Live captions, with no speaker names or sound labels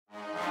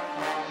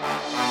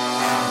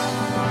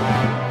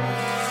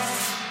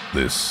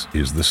This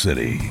is the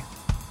city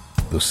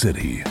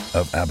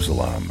of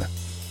Absalom,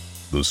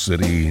 the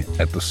city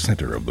at the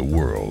center of the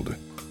world.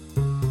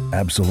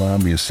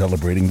 Absalom is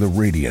celebrating the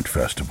Radiant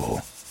Festival,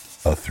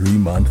 a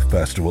 3-month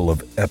festival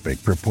of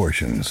epic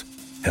proportions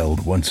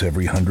held once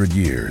every 100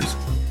 years.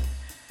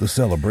 The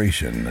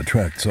celebration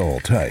attracts all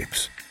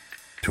types: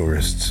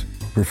 tourists,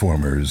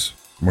 performers,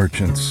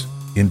 merchants,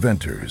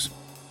 inventors,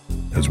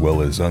 as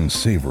well as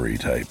unsavory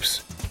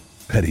types,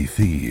 petty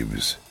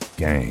thieves,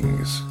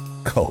 gangs,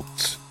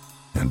 cults,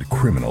 and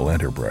criminal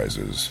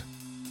enterprises.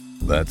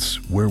 That's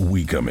where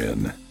we come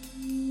in.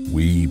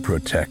 We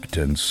protect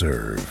and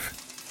serve.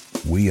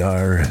 We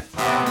are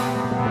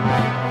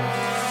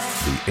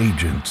the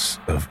agents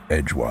of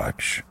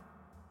Edgewatch.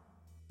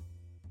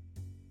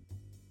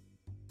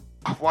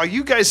 While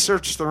you guys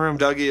search the room,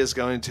 Dougie is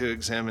going to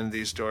examine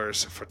these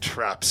doors for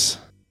traps.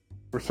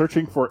 We're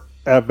searching for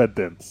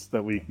evidence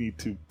that we need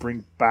to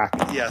bring back.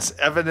 Yes,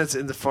 evidence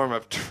in the form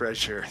of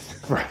treasure.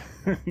 Right.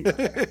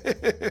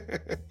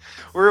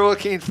 We're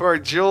looking for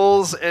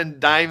jewels and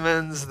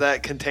diamonds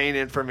that contain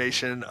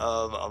information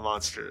of a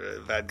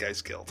monster bad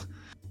guys killed.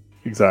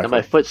 Exactly. And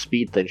my foot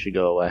speed thing should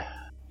go away.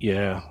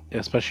 Yeah,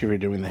 especially if you're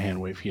doing the hand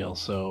wave heal.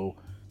 So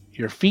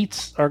your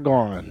feet are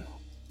gone.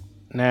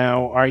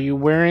 Now, are you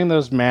wearing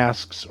those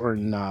masks or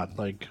not?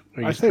 Like,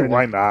 are you I say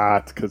why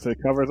not? Because it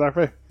covers our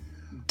face.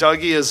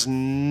 Dougie is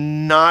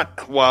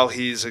not while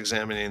he's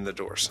examining the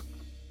doors.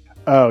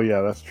 Oh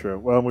yeah, that's true.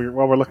 Well,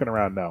 we're looking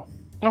around now.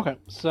 Okay,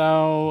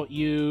 so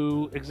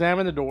you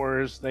examine the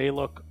doors. They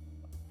look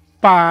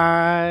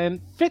fine,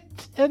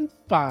 fit and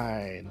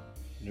fine.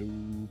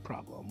 No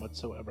problem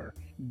whatsoever.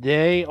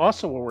 They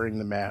also were wearing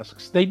the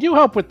masks. They do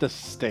help with the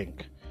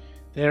stink.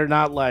 They're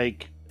not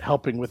like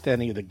helping with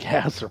any of the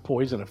gas or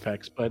poison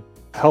effects, but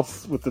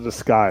Helps with the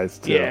disguise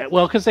too. yeah,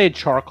 well, because they had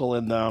charcoal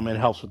in them, it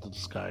helps with the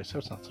disguise, so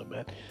it's not so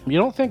bad. You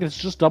don't think it's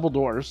just double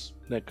doors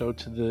that go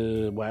to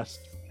the west,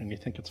 and you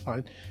think it's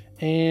fine.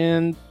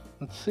 And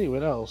let's see,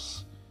 what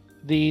else?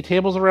 The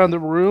tables around the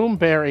room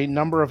bear a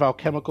number of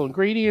alchemical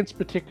ingredients,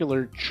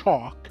 particular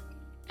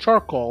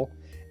charcoal,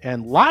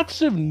 and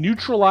lots of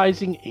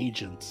neutralizing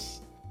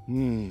agents.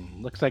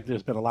 Looks like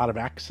there's been a lot of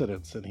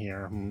accidents in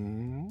here.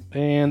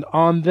 And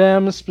on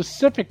them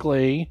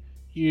specifically,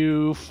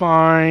 you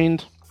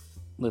find...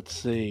 Let's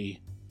see.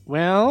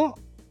 Well,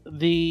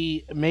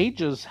 the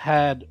mages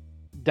had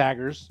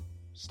daggers,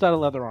 studded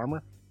leather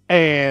armor,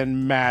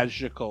 and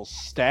magical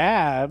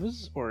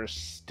staves, or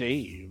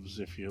staves,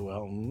 if you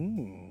will.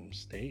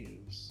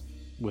 Staves.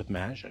 With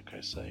magic,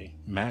 I say.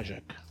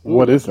 Magic.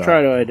 What is that?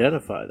 Try to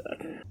identify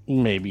that.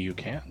 Maybe you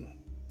can.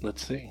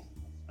 Let's see.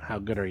 How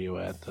good are you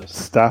at this?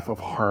 Staff of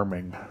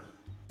Harming.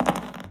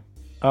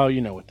 Oh,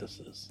 you know what this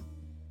is.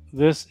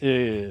 This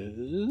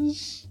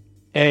is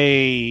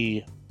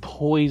a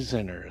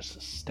poisoner's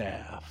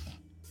staff.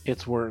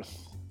 It's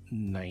worth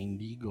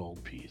 90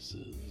 gold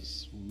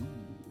pieces.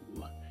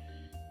 Ooh.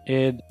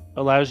 It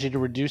allows you to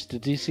reduce the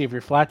DC of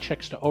your flat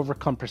checks to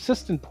overcome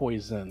persistent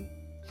poison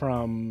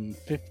from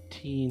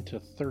 15 to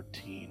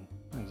 13.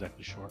 Not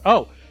exactly sure.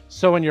 Oh,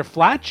 so in your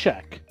flat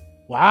check,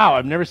 wow,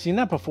 I've never seen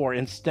that before.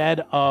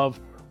 Instead of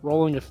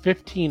rolling a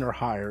 15 or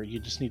higher, you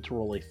just need to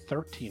roll a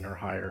 13 or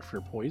higher if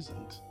you're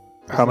poisoned.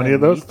 How many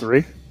of those? Neat?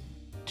 3?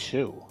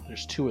 2.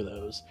 There's 2 of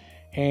those.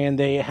 And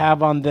they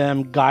have on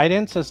them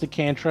Guidance as the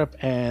cantrip,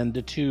 and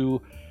the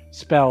 2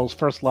 spells,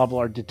 first level,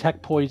 are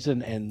Detect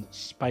Poison and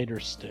Spider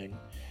Sting.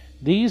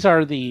 These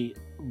are the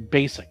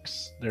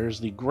basics. There's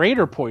the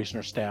Greater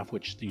Poisoner Staff,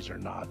 which these are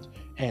not,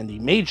 and the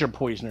Major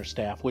Poisoner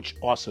Staff, which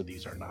also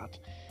these are not.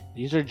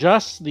 These are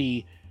just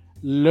the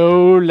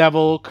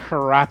low-level,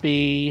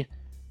 crappy,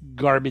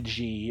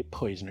 garbagey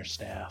Poisoner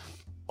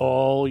Staff.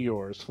 All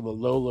yours for the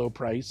low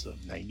price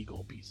of 90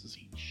 gold pieces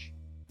each.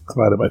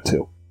 Divided by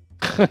 2.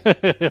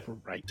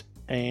 Right.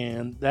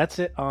 And that's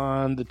it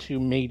on the 2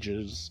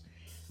 mages.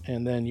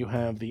 And then you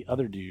have the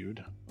other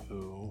dude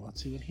who,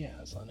 let's see what he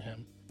has on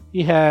him.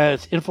 He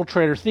has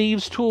Infiltrator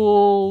Thieves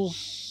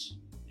tools,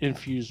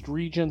 Infused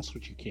Regents,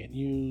 which you can't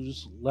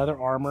use, leather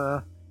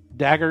armor,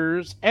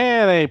 daggers,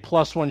 and a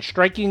 +1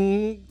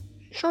 striking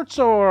short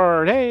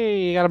sword.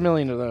 Hey, you got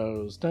 1,000,000 of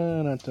those.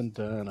 Dun, dun, dun,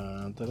 dun,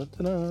 dun, dun,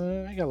 dun,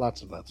 dun. I got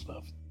lots of that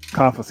stuff.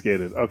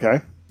 Confiscated.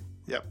 Okay.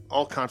 Yep,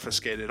 all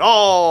confiscated.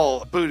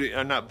 All booty,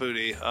 not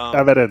booty.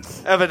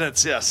 Evidence.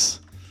 Evidence, yes.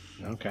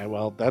 Okay,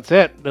 well, that's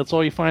it. That's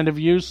all you find of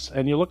use.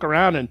 And you look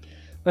around, and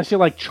unless you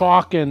like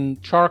chalk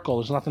and charcoal,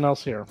 there's nothing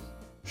else here.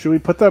 Should we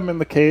put them in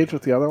the cage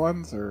with the other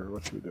ones, or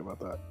what should we do about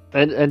that?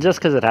 And just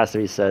because it has to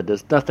be said,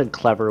 there's nothing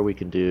clever we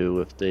can do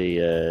with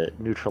the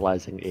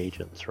neutralizing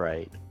agents,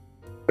 right?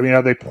 I mean,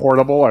 are they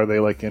portable? Are they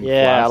like in?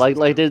 Yeah, flasks?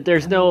 like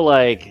there's no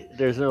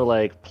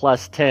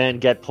 +10,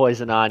 get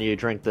poison on you,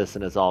 drink this,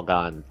 and it's all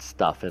gone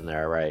stuff in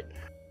there, right?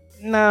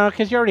 No,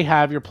 because you already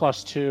have your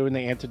 +2 and the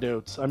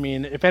antidotes. I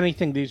mean, if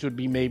anything, these would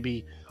be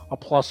maybe a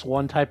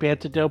 +1 type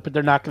antidote, but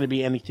they're not going to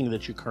be anything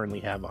that you currently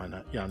have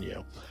on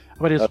you.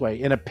 But this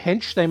way, in a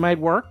pinch, they might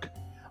work,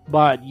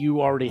 but you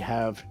already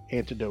have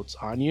antidotes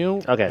on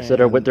you. Okay, so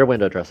they're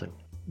window dressing.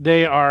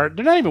 They're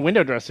not even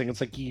window dressing.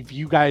 It's like if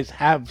you guys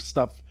have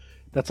stuff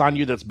that's on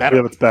you that's better.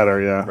 Yeah, it's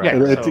better. Yeah, Right.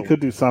 It So, could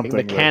do something.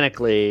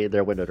 Mechanically,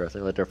 they're window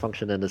dressing. Like their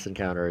function in this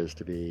encounter is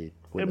to be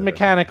window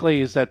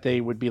Mechanically, is that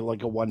they would be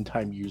like a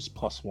one-time use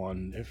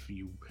 +1 if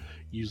you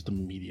use them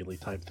immediately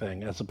type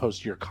thing, as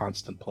opposed to your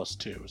constant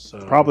 +2. So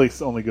Probably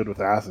it's only good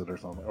with acid or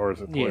something, or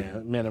is it? yeah,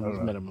 poison?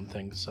 minimum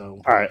thing. So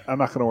All right, I'm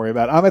not going to worry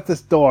about it. I'm at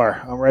this door.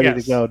 I'm ready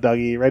Yes. to go,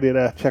 Dougie. Ready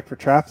to check for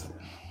traps?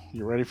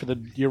 you ready for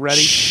you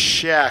ready?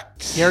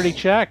 Checked. You already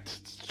checked.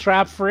 It's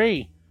trap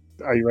free.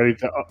 Are you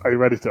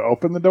ready to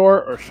open the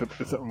door, or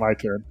is it my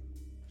turn?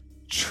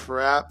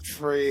 Trap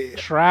free.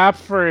 Trap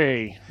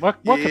free.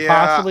 What could Yeah.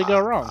 possibly go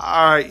wrong?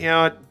 All right, you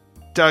know what?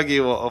 Dougie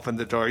will open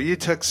the door. You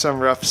took some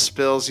rough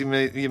spills. You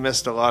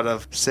missed a lot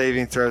of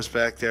saving throws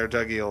back there.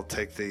 Dougie will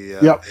take the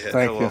Yep, hit.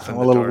 thank He'll you. open I'm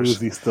the a little doors.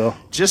 woozy still.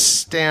 Just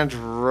stand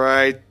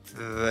right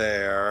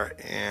there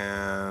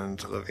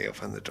and let me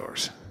open the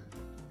doors.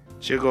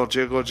 Jiggle,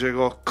 jiggle,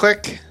 jiggle.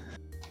 Click.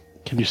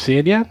 Can you see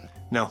it yet?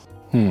 No.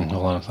 Hold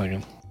on a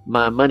second.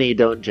 My money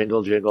don't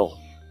jingle jingle.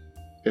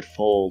 It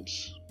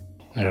folds.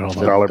 Here, hold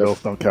on. Dollar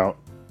bills don't count.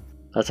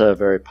 That's a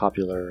very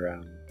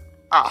popular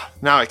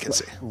Now I can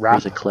see. Rap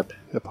music clip.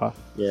 hip hop.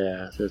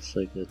 Yeah, so it's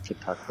like a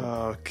TikTok clip.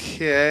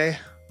 Okay.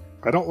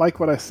 I don't like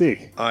what I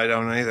see. I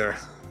don't either.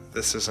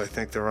 This is, I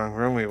think, the wrong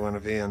room we want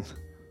to be in.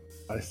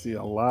 I see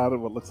a lot of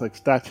what looks like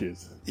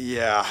statues.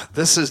 Yeah,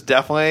 this is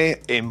definitely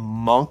a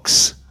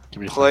monk's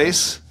Give me a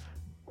place.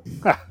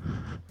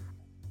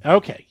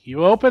 Okay,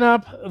 you open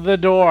up the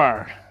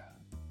door.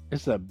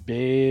 It's a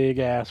big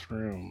ass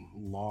room,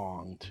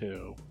 long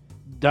too.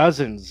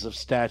 Dozens of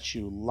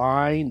statues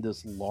line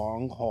this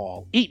long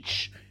hall,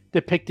 each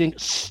depicting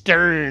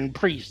stern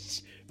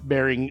priests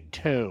bearing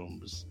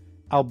tomes,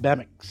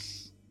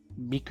 albemics,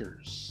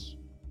 beakers,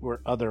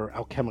 or other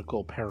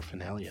alchemical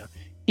paraphernalia.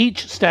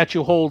 Each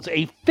statue holds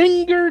a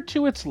finger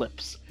to its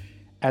lips,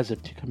 as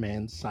if to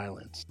command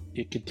silence.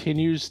 It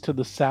continues to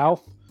the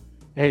south,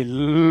 a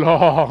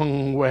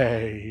long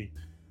way.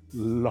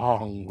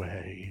 Long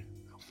way.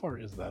 How far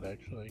is that,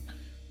 actually?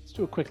 Let's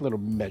do a quick little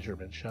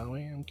measurement, shall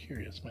we? I'm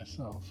curious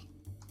myself.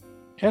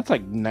 Yeah, it's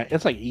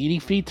like 80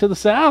 feet to the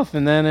south,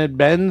 and then it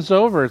bends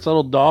over. Its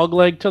little dog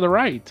leg to the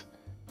right.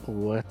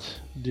 What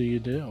do you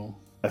do?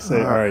 I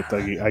say, all right,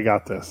 Dougie, I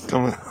got this.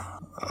 Come on.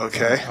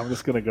 Okay. I'm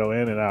just going to go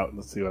in and out and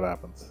let's see what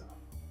happens.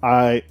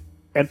 I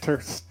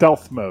enter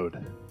stealth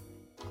mode,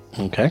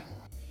 Okay.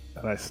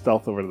 and I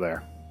stealth over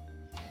there.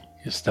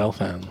 You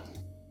stealth in.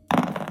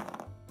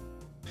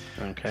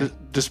 Okay.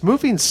 Does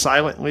moving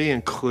silently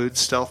include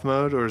stealth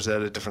mode, or is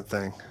that a different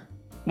thing?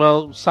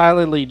 Well,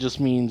 silently just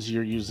means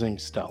you're using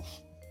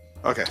stealth.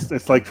 Okay.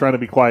 It's like trying to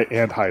be quiet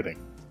and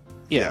hiding.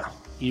 Yeah.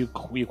 You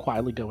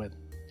quietly go in.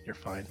 You're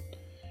fine.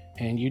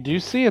 And you do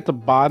see at the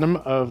bottom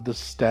of the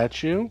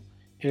statue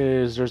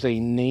there's a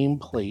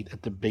nameplate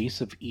at the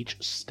base of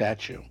each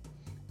statue.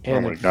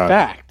 And Oh my in God.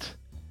 fact,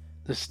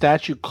 the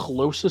statue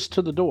closest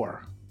to the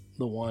door,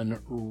 the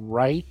one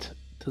right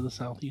to the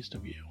southeast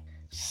of you,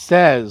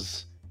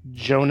 says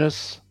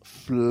Jonas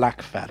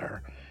Flackfatter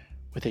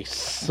with a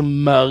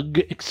smug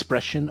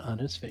expression on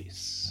his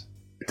face.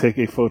 I take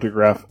a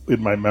photograph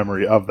in my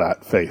memory of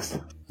that face.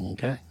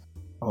 Okay.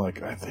 I'm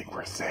like, I think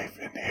we're safe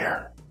in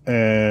here.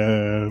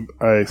 And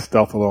I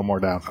stealth a little more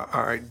down.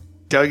 All right.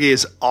 Dougie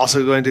is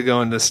also going to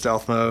go into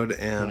stealth mode,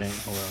 and Okay,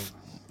 hold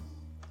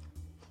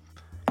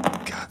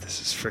God,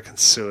 this is freaking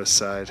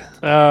suicide.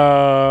 on.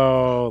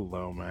 Oh,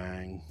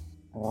 Lomang.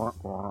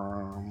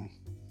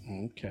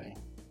 Okay.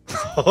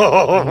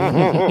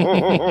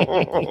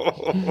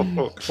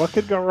 What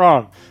could go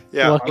wrong?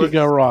 Yeah. What could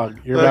go wrong?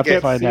 You're about to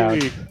can't find out.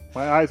 Me.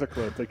 My eyes are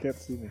closed. They can't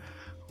see me.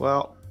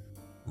 Well,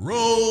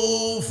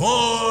 Roll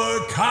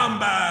for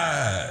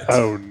combat.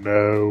 Oh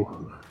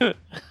no.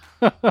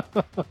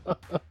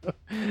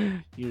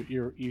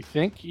 You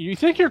think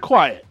you're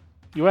quiet.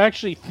 You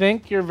actually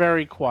think you're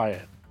very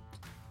quiet,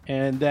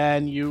 and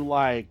then you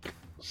like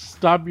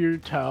stub your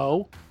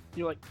toe.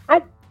 You're like,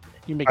 oh!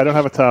 You make I don't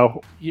have a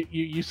toe.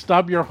 you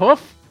stub your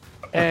hoof,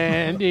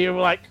 and you're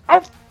like,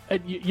 oh!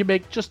 And you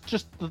make just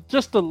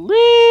a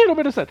little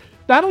bit of sense.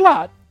 Not a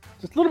lot,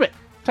 just a little bit,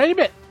 tiny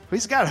bit.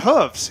 he's got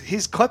hooves.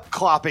 He's clip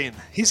clopping.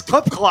 He's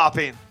clip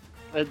clopping.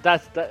 He's He's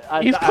I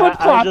was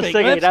clip-clopping. just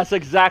thinking That's- that's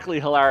exactly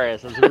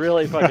hilarious. It's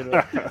really fucking.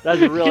 That's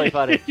really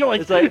funny. You're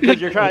like- it's like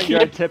because you're on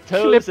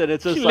tiptoes, clip, and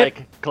it's just clip.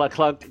 like cluck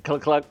cluck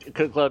cluck cluck cluck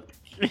cluck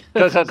cluck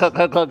cluck cluck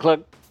cluck cluck cluck.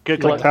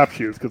 Good Like cluck. tap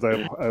shoes because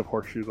I have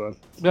horseshoes on.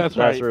 That's That's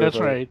right. really That's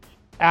funny. right.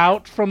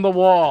 Out from the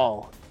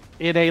wall,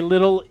 in a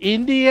little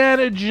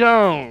Indiana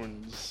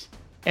Jones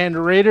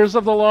and Raiders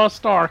of the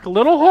Lost Ark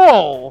little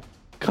hole,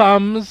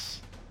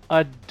 comes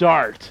a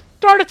dart.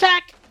 Dart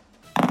attack!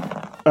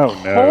 Oh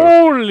no.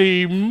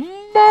 Holy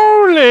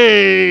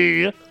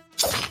moly!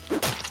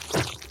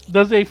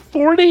 Does a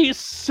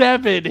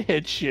 47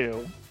 hit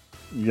you?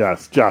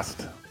 Yes,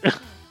 just.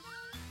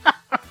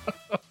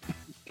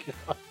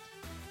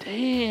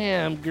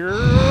 Damn, girl.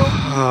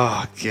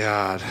 Oh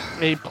God.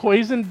 A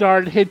poison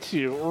dart hits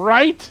you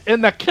right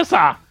in the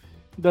kissa.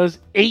 Does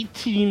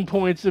 18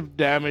 points of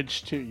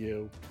damage to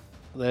you.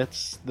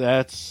 That's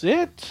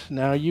it.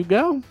 Now you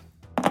go.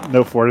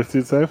 No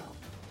fortitude save?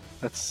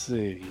 Let's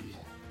see.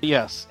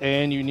 Yes,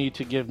 and you need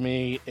to give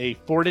me a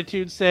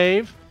fortitude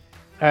save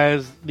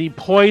as the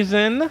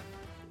poison.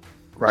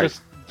 Right.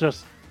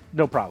 Just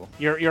no problem.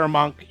 You're a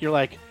monk. You're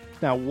like,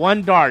 now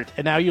one dart,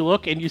 and now you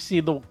look and you see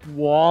the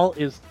wall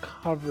is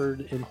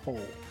covered in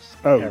holes.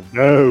 Oh,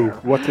 no. everywhere.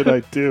 What did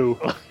I do?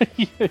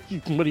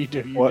 What do you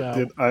do? You What go.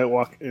 did I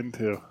walk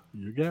into?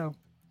 You go.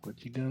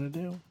 What you gonna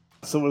do?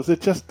 So was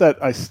it just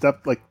that I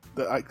stepped, like,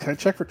 can I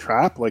check for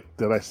trap? Like,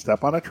 did I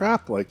step on a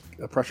trap? Like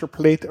a pressure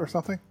plate or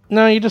something?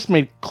 No, you just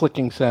made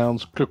clicking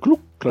sounds. Click, click,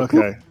 click,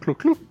 Okay. click,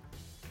 click.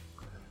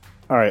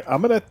 All right,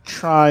 I'm going to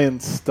try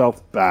and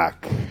stealth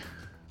back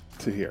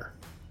to here.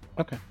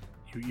 Okay.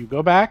 You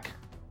go back.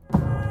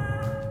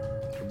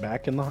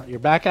 You're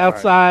back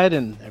outside,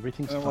 and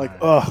everything's And I'm fine. like,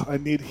 oh, I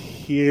need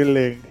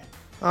healing.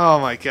 Oh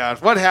my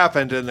god, what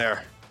happened in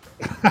there?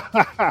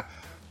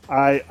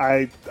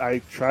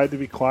 I tried to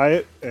be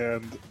quiet,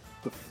 and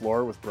the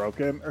floor was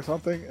broken or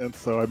something, and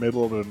so I made a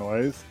little bit of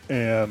noise,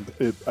 and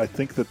I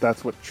think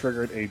that's what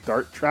triggered a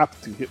dart trap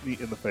to hit me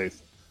in the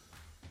face.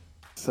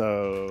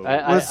 So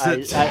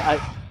I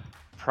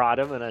prod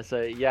him and I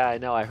say, "Yeah, I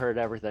know. I heard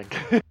everything.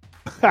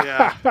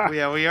 Yeah,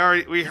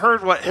 we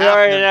heard what We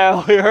already happened.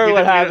 know. We heard You what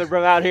didn't- happened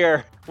from out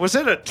here." Was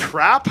it a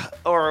trap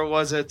or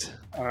was it?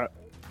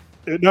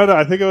 no,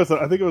 I think it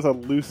was a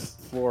loose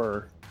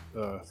floor,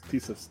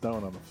 piece of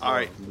stone on the floor. All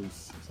right. Was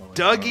loose or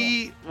something. I don't know.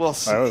 Dougie will.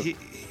 I was-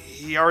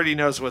 He already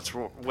knows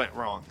went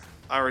wrong.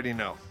 I already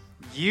know.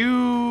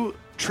 You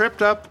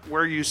tripped up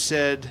where you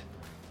said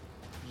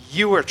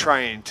you were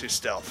trying to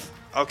stealth.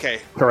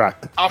 Okay,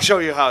 Correct. I'll show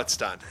you how it's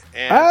done.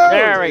 And Oh!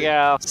 There we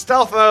go.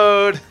 Stealth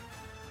mode.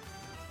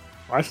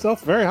 My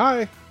stealth very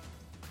high.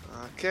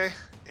 Okay,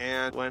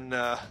 and when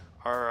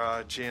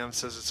our GM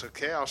says it's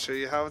okay, I'll show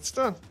you how it's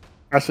done.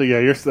 Actually, yeah,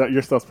 your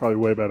stealth's probably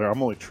way better.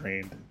 I'm only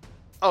trained.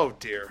 Oh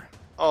dear.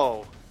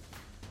 Oh.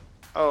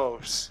 Oh,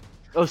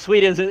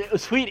 sweet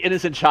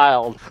innocent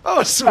child.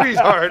 Oh,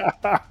 sweetheart.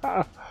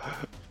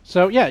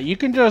 So yeah, you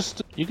can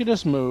just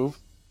move,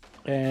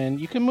 and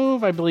you can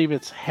move. I believe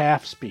it's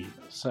half speed.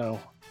 So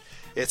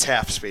It's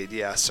half speed,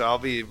 yeah. So I'll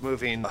be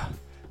moving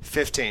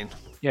 15.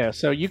 yeah,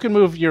 so you can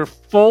move your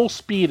full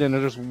speed, and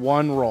there's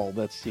one roll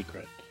that's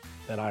secret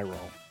that I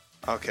roll.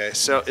 Okay,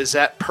 so is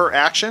that per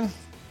action?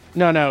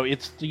 No,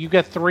 it's you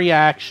get 3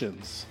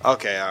 actions,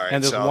 Okay, all right.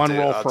 and there's so one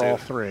roll I'll for all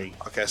do- 3.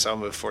 Okay, so I'll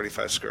move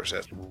 45 squares.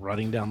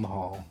 Running down the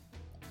hall.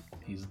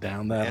 He's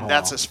down that hall. And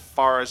that's as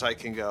far as I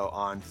can go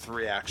on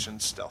 3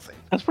 actions stealthing.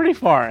 That's pretty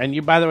far. And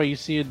you, by the way, you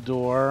see a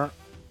door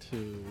to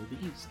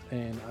the east,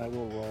 and I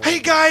will roll. Hey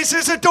guys,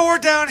 there's a door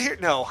down here.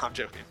 No, I'm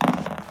joking.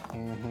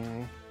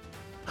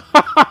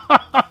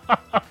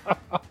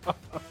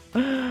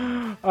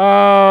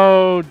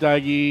 Oh,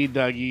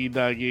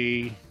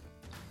 Dougie.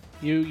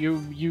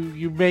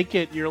 You make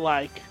it. You're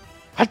like,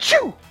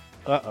 achoo!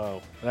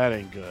 Uh-oh, that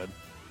ain't good.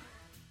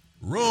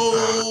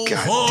 Roll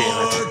God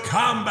damn for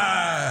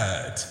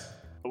combat.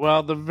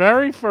 Well, the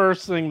very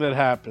first thing that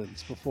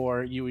happens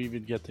before you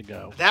even get to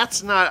go.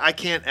 That's not. I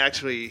can't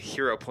actually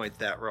hero point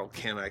that roll,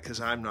 can I? Because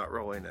I'm not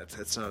rolling it.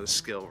 It's not a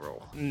skill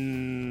roll.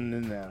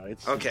 No,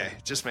 it's Okay,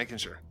 just making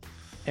sure.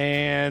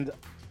 And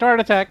start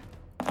attack.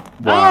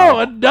 Wow. Oh,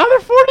 another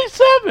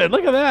 47.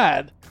 Look at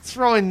that. It's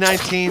rolling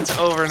 19s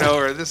over and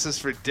over. This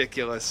is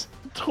ridiculous.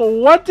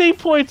 20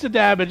 points of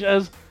damage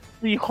as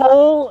the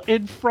hole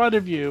in front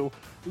of you,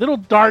 little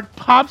dart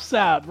pops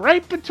out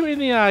right between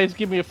the eyes.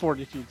 Give me a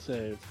fortitude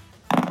save.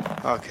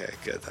 Okay,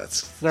 good.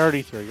 That's.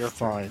 33. You're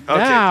fine. Okay,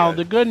 now, good.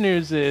 the good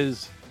news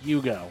is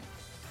you go.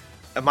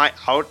 Am I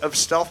out of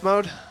stealth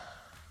mode?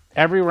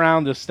 Every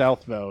round is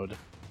stealth mode,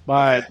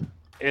 but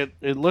it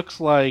looks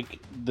like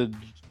the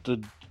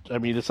I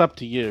mean, it's up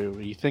to you.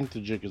 You think the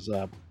jig is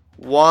up.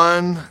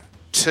 1,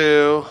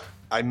 2.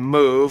 I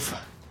move.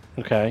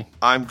 Okay.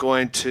 I'm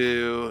going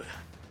to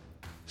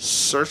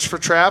search for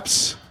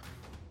traps.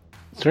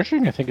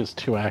 Searching, I think, is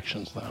 2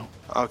 actions, though.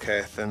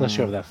 Okay, then. Unless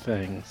you have that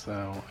thing, so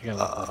I gotta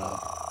look that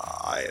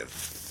up. I have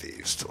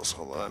thieves tools.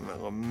 Hold on,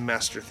 I'm a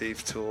master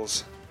thief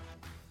tools.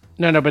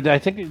 No, but I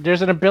think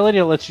there's an ability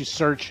that lets you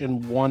search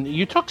in one.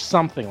 You took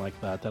something like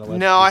that lets No,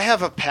 you... I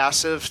have a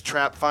passive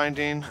trap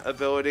finding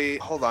ability.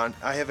 Hold on,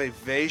 I have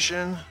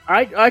evasion.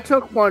 I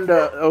took one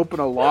to open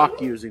a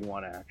lock using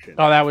one action.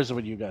 Oh, that was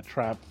when you got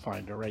Trap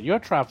Finder, right? You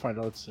have Trap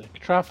Finder. Let's see.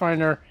 Trap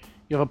Finder.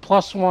 You have a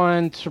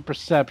 +1 to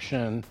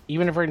perception.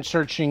 Even if you're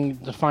searching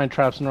to find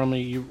traps,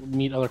 normally you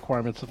meet other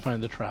requirements to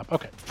find the trap.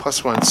 Okay.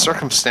 +1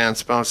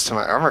 circumstance bonus to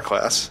my armor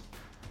class.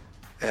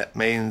 That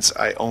means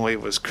I only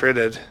was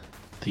critted.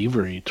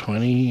 Thievery,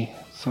 20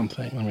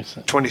 something. Let me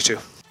see. 22.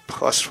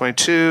 Plus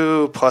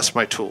 22, plus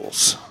my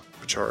tools,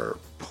 which are.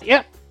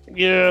 Yep.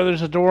 Yeah,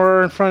 there's a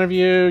door in front of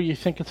you. You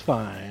think it's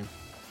fine.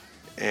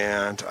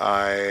 And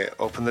I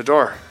open the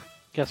door.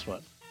 Guess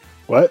what?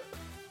 What?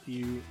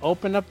 You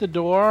open up the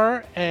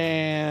door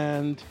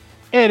and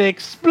it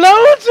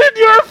explodes in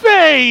your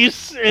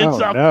face. It's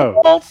Oh, a no.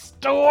 false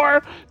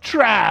door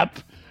trap.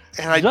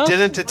 And I Just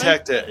didn't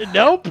detect like- it.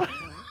 Nope.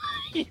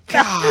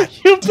 God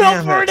You fell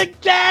damn for it it.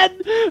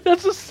 again.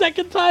 That's the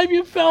second time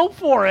you fell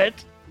for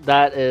it.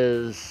 That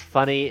is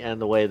funny,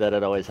 and the way that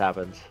it always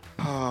happens.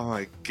 Oh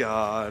my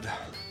god.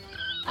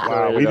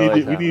 Wow, we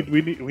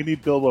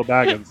need Bilbo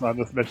Baggins on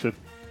this mission.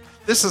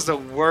 This is the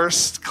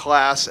worst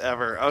class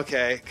ever.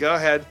 Okay, go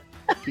ahead.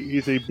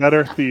 He's a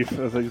better thief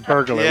as a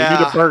burglar. Yeah. We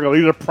need a burglar. We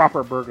need a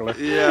proper burglar.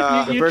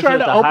 Yeah. The You person try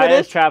with to the open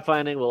highest it? trap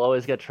finding will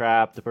always get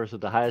trapped. The person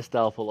with the highest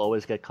stealth will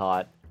always get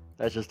caught.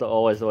 That's just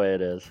always the way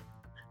it is.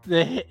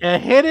 A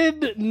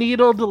hidden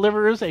needle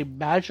delivers a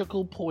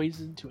magical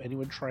poison to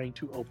anyone trying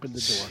to open the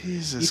door.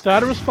 Jesus You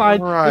thought it was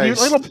fine, and you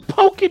Christ. like a little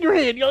poke in your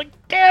hand. You're like,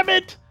 damn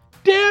it!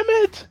 Damn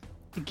it!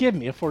 Give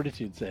me a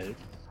fortitude save.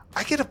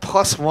 I get a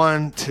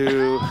 +1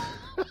 to.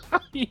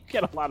 You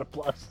get a lot of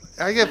plus.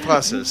 I get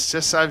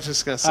pluses. I'm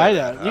just gonna say. I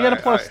know. that. You get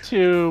a All right,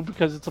 +2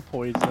 because it's a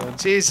poison.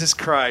 Jesus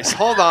Christ!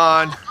 Hold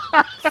on.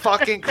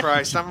 Fucking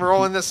Christ! I'm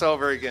rolling this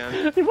over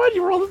again. Why'd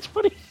you roll the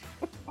 20?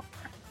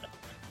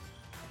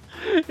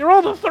 You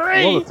rolled a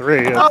 3! Roll the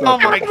 3. Oh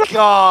my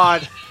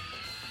God!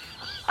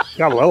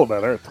 Got a little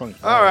better.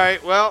 25. All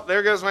right. Well,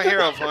 there goes my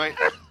hero point.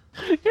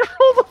 You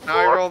rolled a 4! Now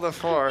I rolled a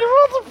 4. You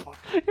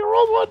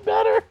rolled one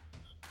better!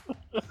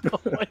 Oh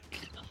my God.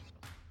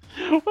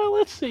 Well,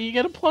 let's see. You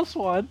get a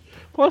 +1,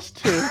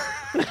 +2.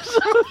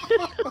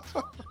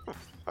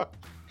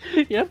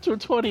 You're up to a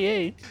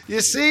 28.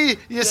 You see,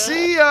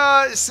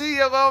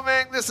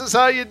 Lomang, this is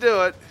how you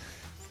do it.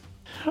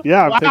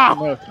 Yeah, I'm Wow.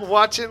 taking notes.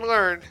 Watch and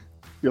learn.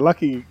 You're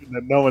lucky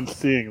that no one's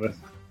seeing this.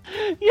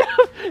 Yeah,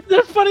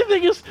 the funny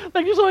thing is,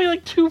 like, there's only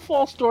like 2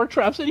 false door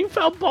traps, and you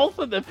found both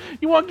of them.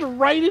 You walked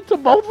right into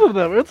both of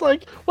them. It's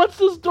like, what's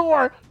this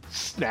door?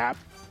 Snap.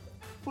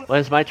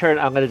 When it's my turn,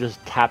 I'm gonna just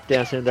tap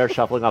dance in there,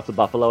 shuffling off the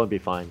buffalo, and be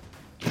fine.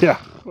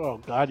 Yeah. Oh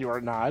God, you are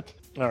not.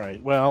 All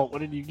right. Well, what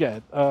did you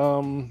get?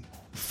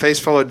 Face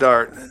full of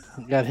dart.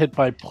 You got hit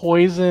by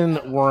poison,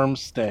 worm,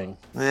 sting.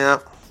 Yeah.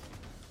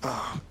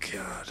 Oh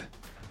God.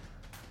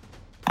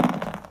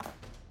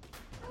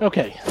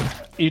 Okay,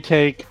 you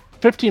take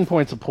 15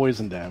 points of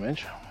poison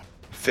damage,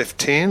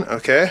 15.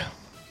 Okay.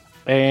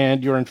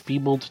 and you're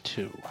enfeebled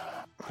 2.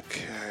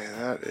 Okay,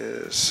 that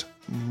is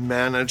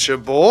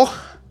manageable.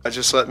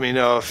 Just let me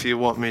know if you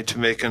want me to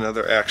make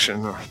another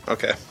action.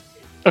 Okay.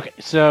 Okay,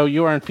 so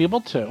you are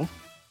enfeebled 2,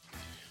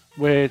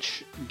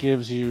 which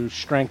gives you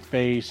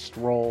strength-based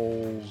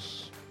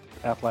rolls,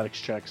 athletics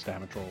checks,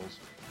 damage rolls,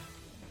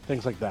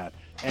 things like that.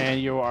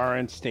 And you are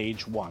in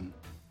stage 1.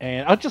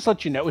 And I'll just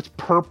let you know, it's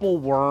purple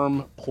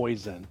worm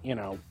poison. You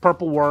know,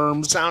 purple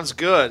worms. Sounds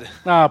good.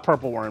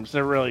 Purple worms.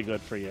 They're really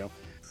good for you.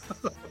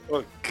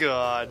 Oh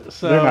God.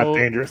 So They're not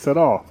dangerous at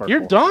all.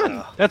 You're Purple. done.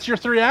 Yeah. That's your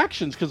 3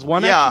 actions, because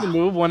one Yeah. action to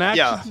move, one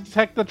action Yeah. to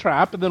detect the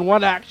trap, and then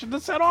one action to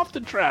set off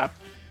the trap.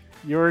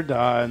 You're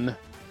done.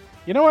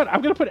 You know what?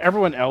 I'm going to put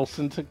everyone else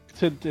into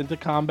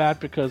combat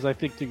because I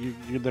think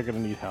they're going to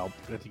need help.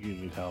 I think you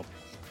need help.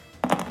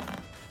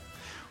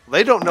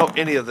 They don't know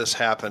any of this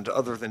happened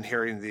other than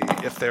hearing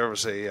if there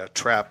was a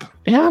trap.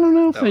 Yeah, I don't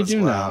know if That they was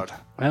do loud. know.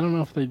 I don't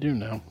know if they do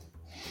know.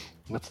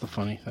 That's the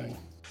funny thing.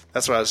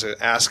 That's why I was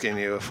asking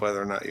you if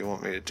whether or not you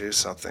want me to do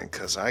something,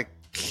 because I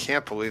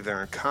can't believe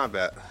they're in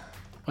combat.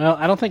 Well,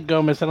 I don't think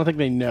Gomez, I don't think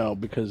they know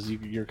because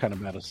you're kind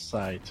of out of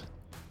sight.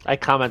 I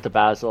comment to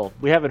Basil.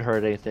 We haven't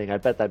heard anything. I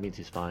bet that means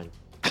he's fine.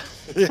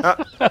 Yeah.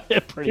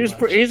 Pretty He's,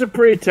 much. he's a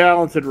pretty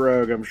talented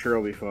rogue. I'm sure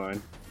he'll be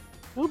fine.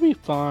 He'll be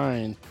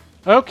fine.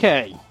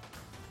 Okay.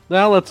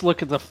 Now let's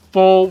look at the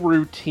full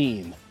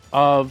routine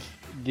of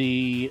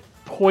the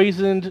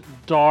poisoned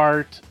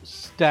dart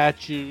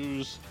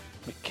statues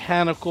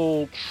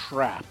mechanical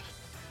trap.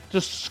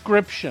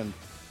 Description.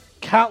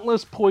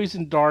 Countless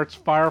poison darts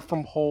fire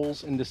from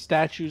holes in the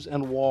statues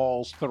and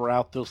walls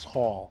throughout this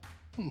hall.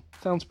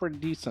 Sounds pretty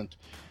decent.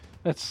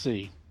 Let's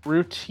see.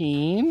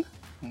 Routine.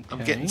 Okay.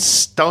 I'm getting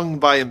stung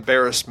by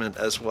embarrassment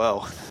as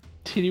well.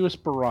 Continuous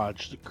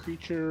barrage. The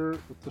creature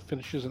with the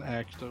finishes an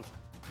act of.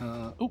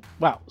 Oh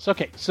wow!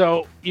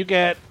 So you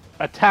get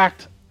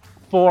attacked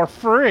for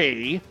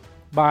free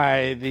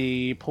by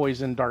the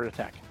poison dart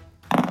attack.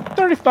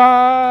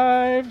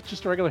 35,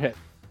 just a regular hit.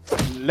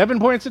 11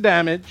 points of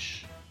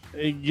damage.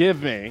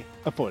 Give me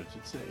a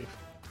fortitude save.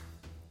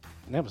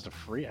 And that was the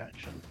free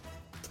action.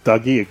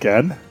 Dougie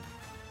again.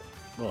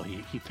 Well,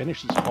 he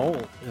finished his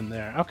hole in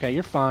there. Okay,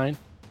 you're fine.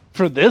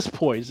 For this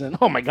poison,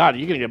 oh my god,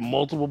 you're gonna get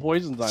multiple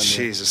poisons on you.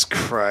 Jesus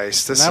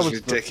Christ, this That is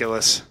was the-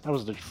 ridiculous. That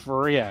was the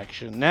free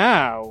action.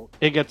 Now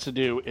it gets to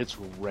do its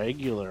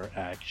regular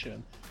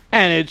action.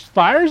 And it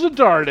fires a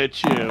dart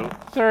at you.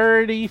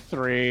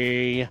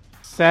 33.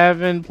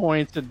 7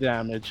 points of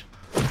damage.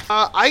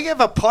 I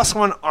give a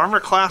 +1 armor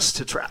class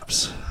to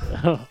traps.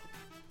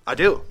 I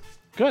do.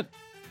 Good.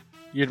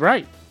 You're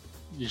right.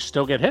 You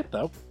still get hit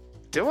though.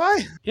 Do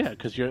I? Yeah,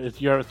 because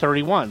you're at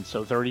 31,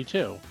 so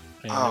 32.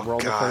 And I Oh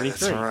rolled a God, 33.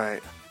 that's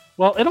right.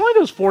 Well, it only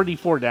does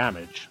 44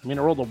 damage. I mean,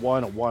 I rolled a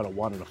 1, a 1, a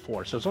 1, and a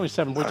 4, so it's only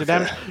 7 points of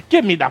Okay. damage.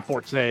 Give me that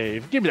fort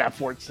save. Give me that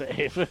fort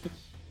save.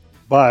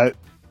 But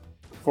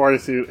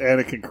Fortitude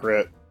and it can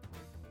crit.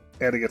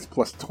 And it gets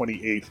plus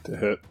 28 to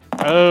hit.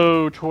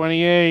 Oh,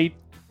 28.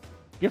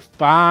 You're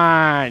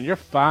fine. You're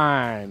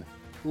fine.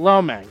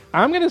 Lomang,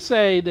 I'm going to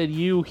say that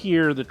you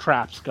hear the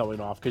traps going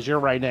off because you're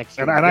right next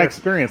to And it. I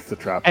experienced the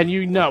trap. And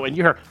you know, and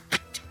you hear...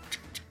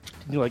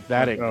 You're like,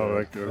 that ain't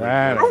Oh, good.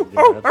 that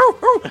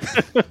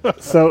That ain't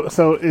good.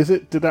 So is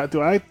it?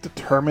 Do I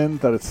determine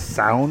that it's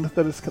sound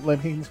that is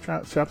making these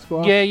traps go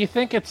off? Yeah, you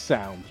think it's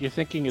sound. You're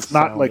thinking it's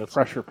Not sound like that's-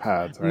 pressure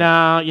pads, right?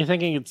 No, you're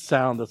thinking it's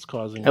sound that's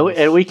causing And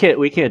this.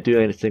 we can't do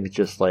anything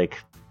just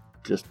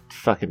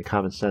fucking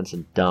common sense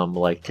and dumb.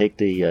 Like take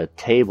the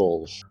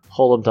tables,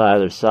 hold them to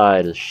either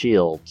side as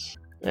shields,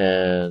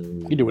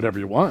 and You can do whatever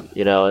you want.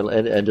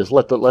 and just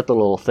let the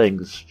little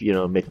things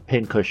make a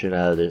pincushion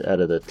out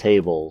of the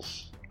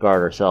tables.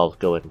 Guard ourselves.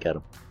 Go in and get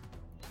them.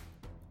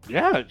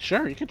 Yeah,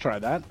 sure, you could try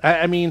that.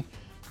 I mean,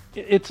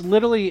 it's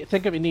literally,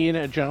 think of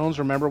Indiana Jones.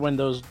 Remember when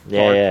those...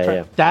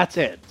 Yeah. That's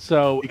it.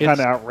 So He it's... kind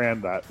of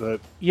outran that.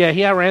 Yeah,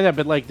 he outran that,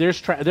 but like they're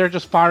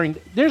just firing.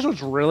 There's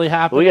what's really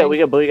happening.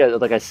 We got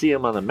like I see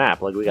them on the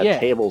map. Like we got Yeah.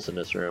 tables in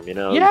this room.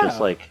 Yeah.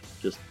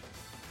 just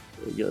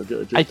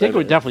I think it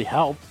would definitely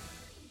help.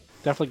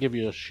 Definitely give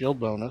you a shield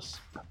bonus.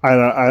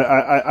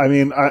 I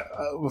mean,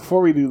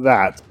 before we do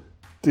that,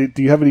 do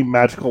you have any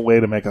magical way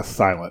to make us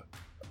silent?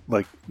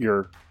 Like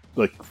your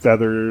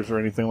feathers or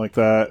anything like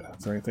that?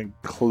 Is there anything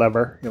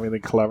clever? You have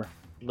anything clever?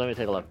 Let me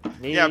take a look.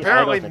 Me, Yeah, I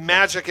apparently don't think so.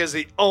 magic is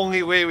the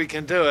only way we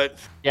can do it.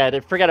 Yeah,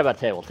 forget about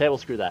table. Table,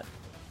 screw that.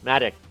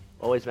 Magic,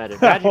 always magic.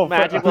 Well,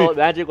 Magic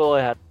will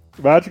have.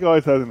 Magic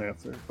always has an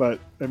answer, but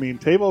I mean,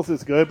 tables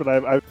is good, but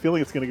I'm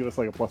feeling it's going to give us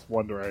like a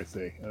 +1 to our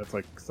AC, and it's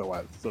like so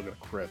what? It's still going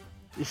to crit.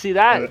 You see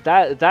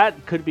that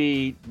could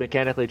be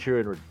mechanically true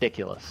and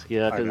ridiculous. I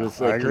know, because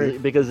it's I agree.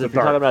 because It's if a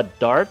you're dart. talking about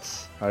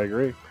darts. I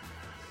agree,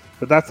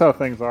 but that's how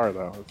things are,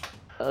 though.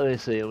 Let me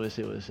see.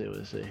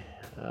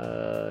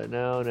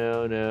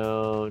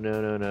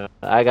 No.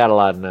 I got a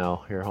lot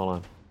now. Here, hold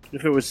on.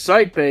 If it was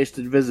sight-based,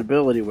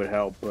 invisibility would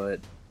help, but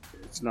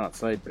it's not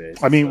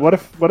sight-based. I mean, so-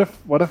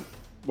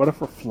 what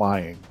if we're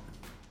flying?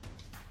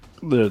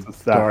 The Does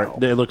that dart.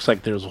 help? It looks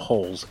like there's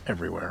holes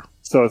everywhere.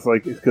 So it's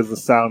like because the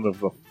sound of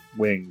the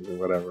wings or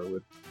whatever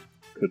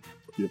could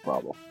be a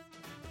problem.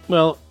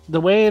 Well, the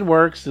way it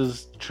works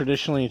is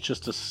traditionally it's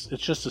just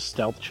a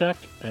stealth check,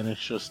 and it's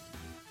just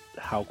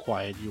how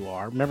quiet you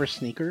are. Remember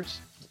sneakers?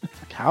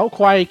 How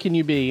quiet can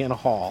you be in a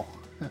hall?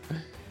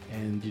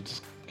 And you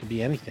just could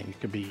be anything. It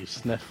could be you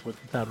sniff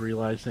without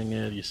realizing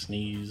it. You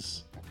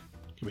sneeze.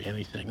 It could be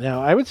anything.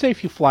 Now, I would say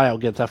if you fly, I'll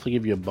definitely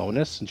give you a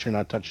bonus since you're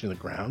not touching the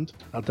ground.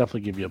 I'll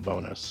definitely give you a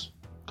bonus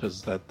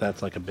because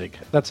that's a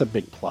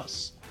big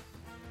plus.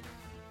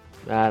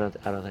 I don't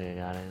think I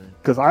got anything.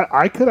 Because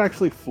I could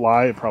actually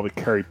fly and probably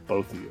carry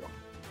both of you.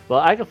 Well,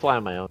 I can fly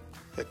on my own.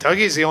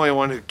 Dougie's the only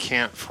one who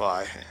can't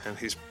fly, and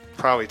he's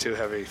probably too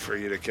heavy for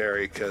you to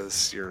carry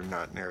because you're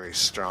not nearly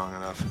strong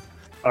enough.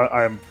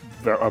 I'm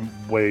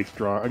way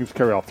strong. I can just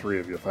carry all three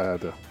of you if I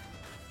had to.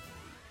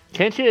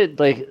 Can't you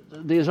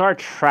these are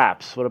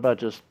traps? What about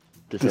just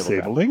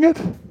Disabling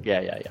it?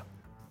 Yeah.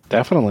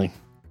 Definitely.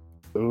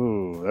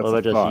 Ooh, that's What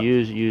a about thought.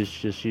 just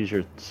use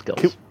your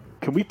skills?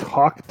 Can we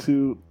talk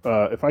to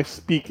if I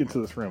speak into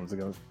this room? Is it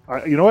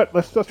gonna? You know what?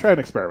 Let's just try an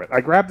experiment.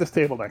 I grab this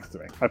table next to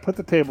me. I put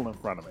the table in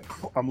front of me.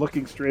 I'm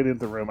looking straight into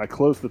the room. I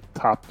close the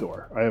top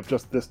door. I have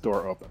just this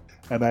door open,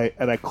 and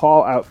I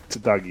call out to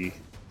Dougie.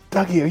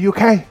 Dougie, are you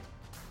okay?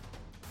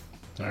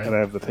 All And I right.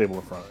 have the table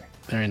in front of me.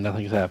 There ain't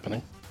nothing's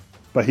happening.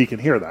 But he can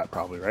hear that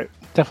probably, right?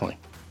 Definitely.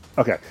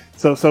 Okay.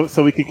 So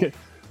we can.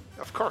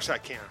 Of course I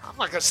can. I'm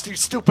not gonna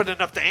stupid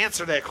enough to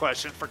answer that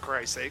question, for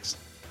Christ's sakes.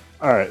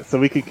 All right, so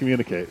we can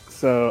communicate.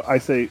 So I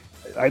say,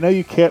 I know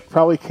you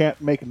probably can't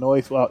make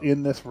noise while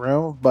in this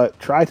room, but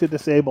try to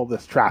disable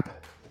this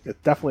trap. It's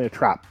definitely a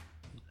trap.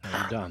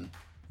 I'm done.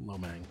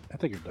 Lomang. I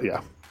think you're done.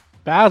 Yeah.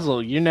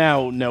 Basil, you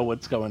now know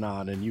what's going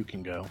on, and you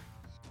can go.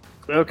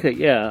 Okay,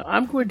 yeah.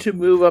 I'm going to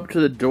move up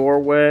to the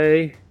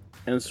doorway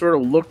and sort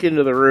of look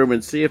into the room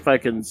and see if I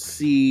can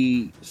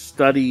study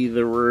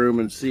the room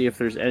and see if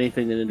there's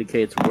anything that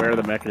indicates where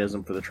the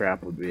mechanism for the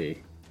trap would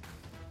be.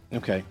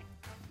 Okay.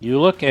 You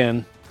look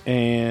in,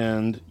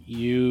 and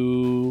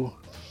you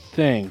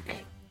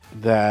think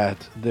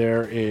that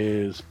there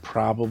is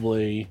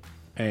probably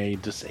a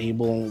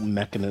disable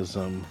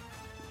mechanism,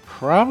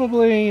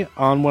 probably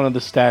on one of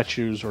the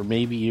statues, or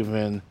maybe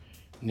even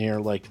near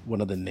like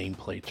one of the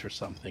nameplates or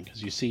something.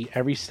 Because you see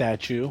every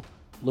statue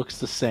looks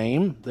the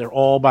same. They're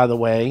all, by the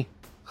way,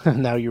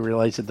 now you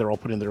realize that they're all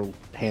putting their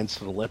hands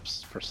to the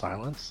lips for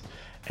silence.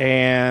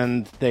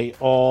 And they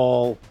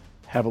all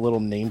have a little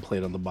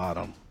nameplate on the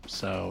bottom.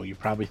 So you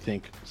probably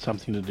think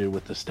something to do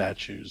with the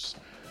statues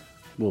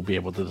will be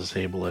able to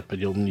disable it, but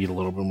you'll need a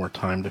little bit more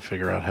time to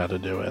figure out how to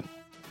do it.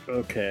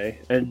 Okay.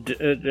 And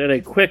at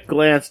a quick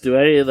glance, do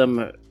any of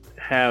them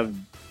have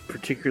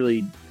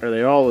particularly... Are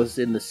they all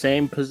in the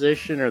same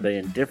position? Are they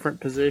in different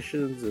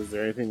positions? Is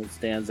there anything that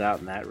stands out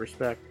in that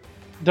respect?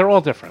 They're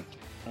all different.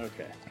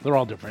 Okay. They're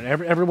all different.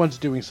 Everyone's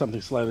doing something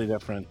slightly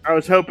different. I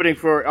was hoping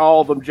for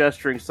all of them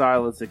gesturing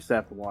silence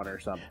except one or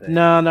something.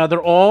 No,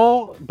 they're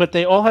all, but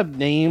they all have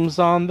names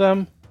on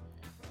them.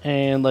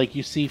 And like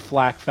you see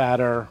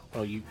Flackfatter.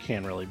 Well, you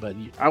can really, but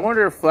I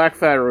wonder if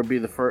Flackfatter would be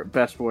the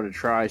best one to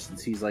try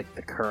since he's like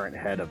the current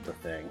head of the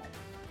thing.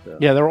 So.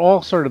 yeah, they're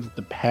all sort of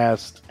the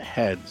past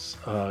heads.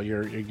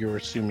 You're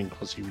assuming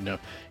because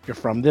you're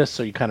from this,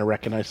 so you kind of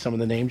recognize some of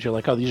the names. You're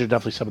like, oh, these are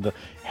definitely some of the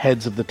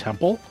heads of the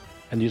temple,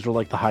 and these were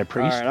like the high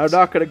priests. All right, I'm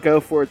not going to go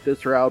for it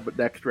this round, but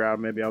next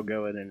round maybe I'll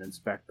go in and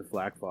inspect the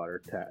Flackfatter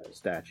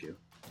statue.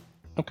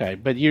 Okay,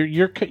 but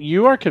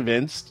you are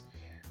convinced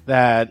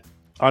that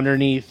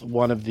underneath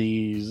one of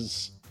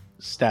these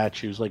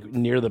statues, like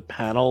near the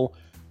panel.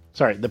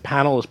 Sorry, the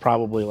panel is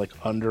probably like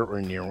under or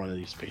near one of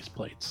these face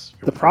plates.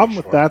 The problem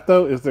with that,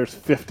 though, is there's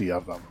 50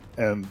 of them.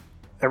 And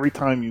every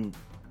time you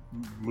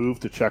move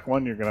to check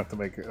one, you're going to have to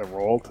make a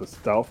roll to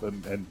stealth,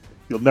 and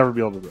you'll never be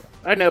able to do it.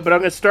 I know, but I'm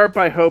going to start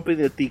by hoping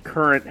that the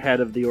current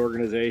head of the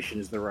organization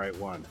is the right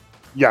one.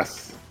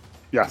 Yes.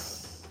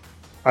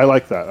 I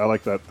like that. I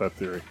like that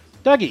theory.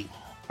 Dougie,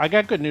 I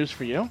got good news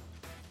for you.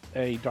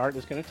 A dart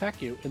is going to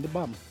attack you in the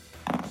bum.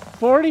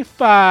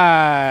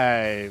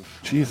 45.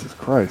 Jesus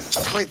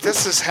Christ. Wait,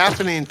 this is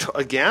happening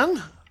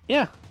again?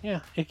 Yeah,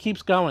 it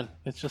keeps going.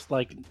 It's just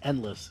like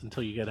endless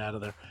until you get out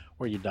of there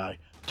or you die.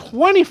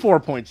 24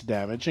 points of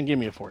damage, and give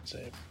me a fort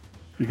save.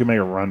 You can make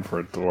a run for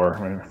a door.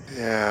 I mean,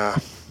 Yeah.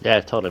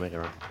 Yeah, totally make it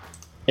run.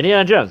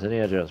 Indiana Jones,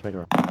 make it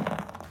run.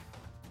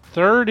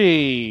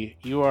 30.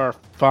 You are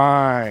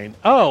fine.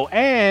 Oh,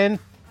 and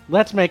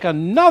let's make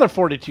another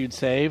fortitude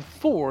save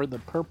for the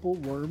purple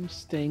worm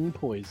sting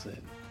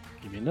poison.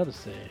 Give me another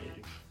save.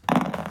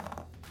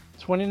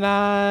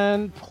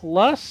 29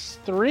 plus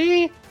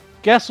 3?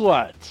 Guess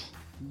what?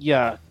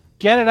 Yeah,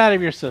 get it out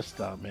of your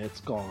system. It's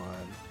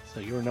gone. So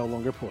you're no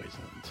longer poisoned.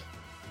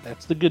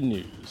 That's the good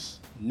news.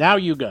 Now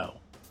you go.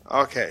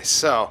 Okay,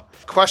 so,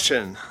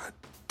 question.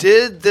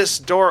 Did this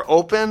door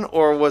open,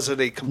 or was it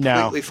a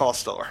completely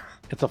false door?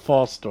 It's a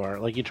false door.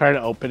 Like, you try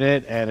to open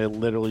it, and it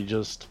literally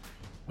just...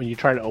 When you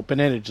try to open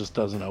it, it just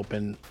doesn't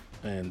open,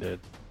 and it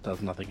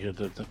does nothing.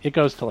 It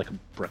goes to, like, a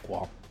brick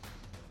wall.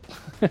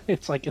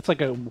 It's like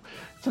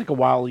a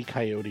Wile E.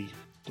 Coyote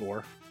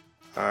door.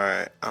 All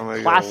right, I'm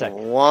gonna Classic. go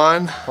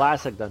 1.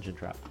 Classic dungeon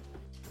trap.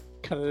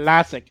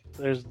 Classic.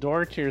 There's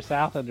door to your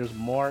south, and there's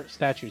more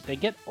statues. They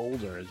get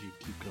older as you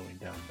keep going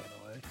down, by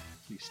the way.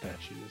 These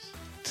statues.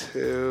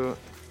 2,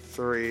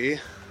 3.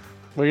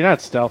 Well, you're not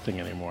stealthing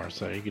anymore,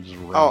 so you can just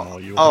run all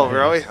you Oh, want.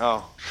 really?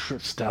 Oh,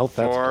 Stealth,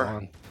 that's 4.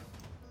 gone.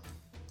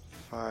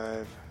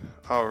 5.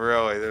 Oh,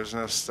 really? There's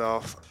no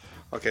stealth.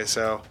 Okay,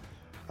 so,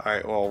 all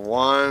right. Well,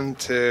 1,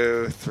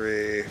 2,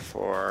 3,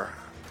 4,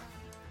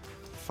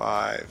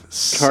 5,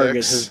 6. Target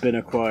has been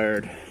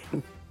acquired.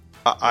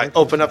 I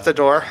open up the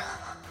door.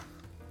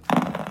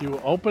 You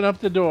open up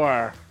the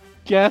door.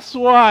 Guess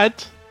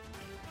what?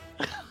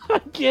 I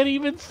can't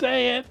even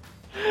say it.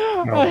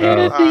 A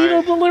hidden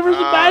needle delivers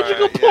a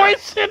magical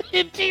poison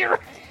into your...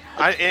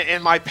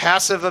 And my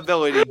passive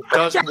ability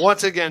doesn't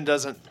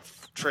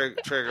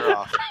trigger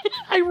off.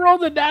 I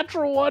rolled a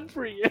natural 1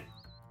 for you.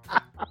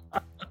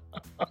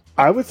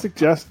 I would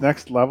suggest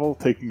next level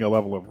taking a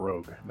level of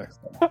rogue next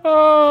level.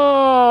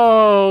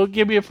 Oh,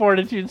 give me a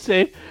fortitude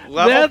save.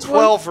 Level That's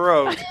 12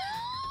 rogue.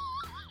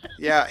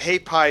 Yeah, hey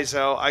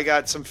Paizo, I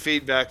got some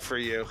feedback for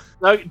you.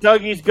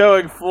 Dougie's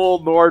going full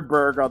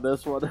Nordberg on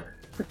this one.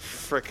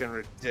 Freaking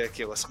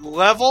ridiculous.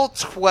 Level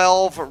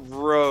 12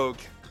 rogue.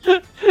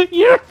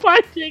 You're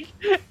finding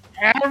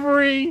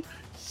every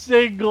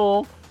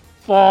single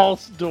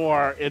false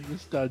door in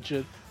this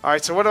dungeon. All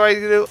right, so what do I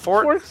do?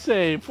 Fort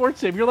save.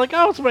 You're like,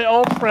 oh, it's my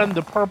old friend,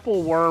 the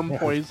purple worm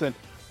poison.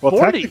 Well,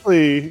 40.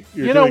 technically,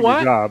 you're You know doing what?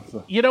 your job.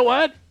 So. You know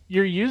what?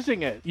 You're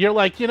using it. You're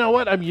like, you know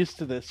what? I'm used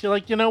to this. You're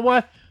like, you know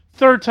what?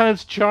 Third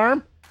time's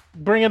charm.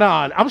 Bring it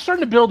on. I'm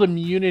starting to build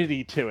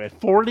immunity to it.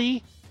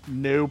 40,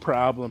 no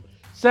problem.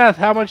 Seth,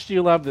 how much do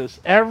you love this?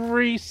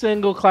 Every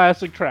single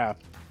classic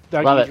trap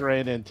Dougie's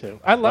ran into.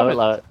 I love it.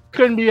 Love it.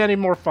 Couldn't be any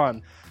more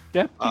fun.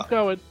 Yep, keep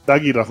going.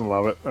 Dougie doesn't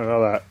love it. I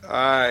know that.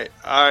 All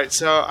right.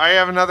 So I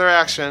have another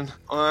action.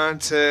 1,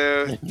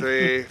 2,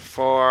 3,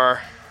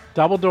 4.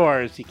 Double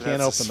doors. You can't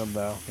That's open them,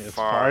 though. As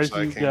far far as as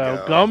I you can go.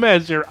 go.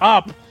 Gomez, you're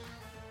up.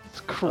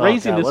 It's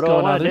craziness what do I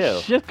going on. wanna There's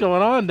do? shit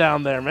going on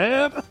down there,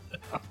 man.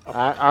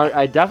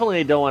 I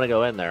definitely don't want to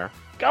go in there.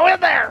 Go in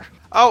there.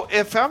 Oh,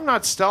 if I'm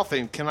not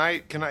stealthing, can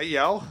I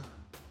yell?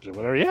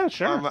 Whatever. Yeah,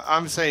 sure.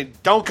 I'm saying,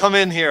 don't come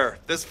in here.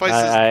 This place is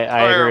I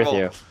agree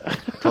terrible. with you.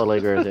 Totally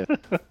agree with you.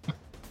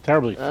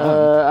 Terribly fun.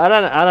 I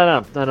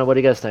don't know. What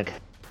do you guys think?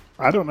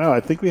 I don't know. I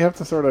think we have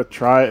to sort of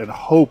try and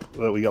hope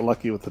that we get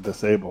lucky with the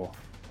disable.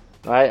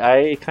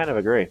 I kind of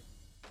agree.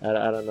 I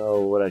don't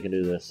know what I can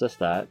do to assist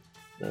that.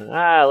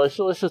 Let's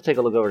just take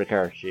a look over the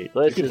character sheet.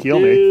 Let's You can just heal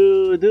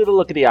do the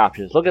look at the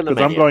options. Look at the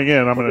Because menu. I'm going in,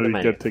 I'm Look at going the to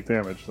menu. take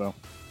damage. So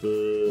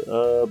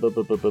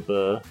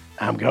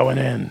I'm going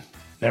in.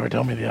 Never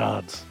tell me the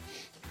odds.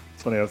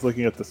 it's funny. I was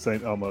looking at the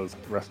St. Elmo's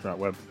restaurant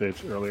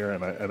webpage earlier,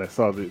 and I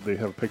saw they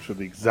have a picture of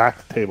the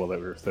exact table that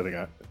we were sitting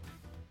at.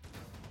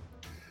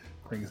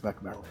 Brings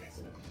back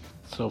memories.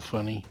 So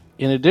funny.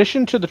 In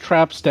addition to the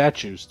trap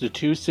statues, the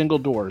 2 single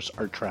doors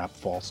are trap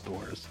false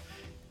doors.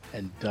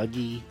 and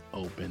Dougie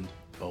opened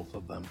both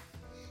of them.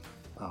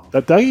 Oh.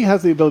 That Dougie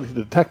has the ability to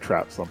detect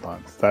traps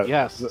sometimes.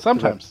 Yes,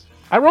 sometimes.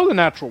 I rolled a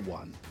natural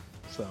 1,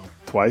 so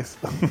Twice.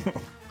 at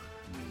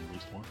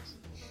least once.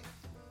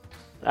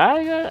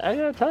 I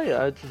gotta tell you,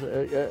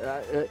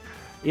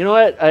 you know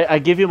what? I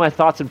give you my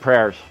thoughts and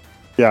prayers.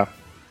 Yeah.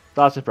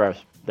 Thoughts and prayers.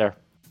 There.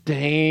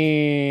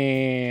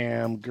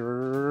 Damn,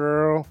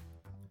 girl.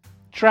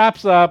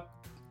 Trap's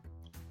up.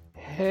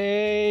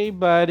 Hey,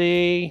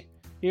 buddy.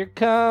 Here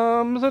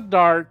comes a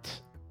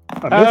dart.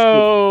 A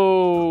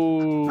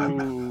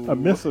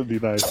miss would be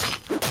nice.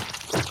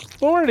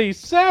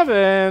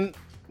 47.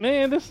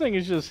 Man, this thing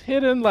is just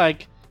hidden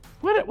like...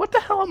 What the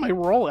hell am I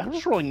rolling? I'm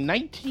just rolling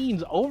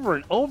 19s over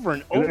and over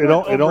and over.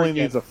 It only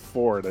again. needs a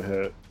 4 to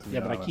hit. Yeah,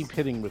 but I keep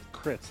hitting with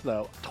crits,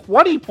 though.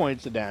 20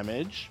 points of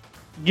damage.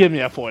 Give me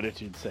a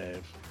fortitude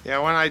save. Yeah,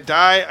 when I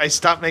die, I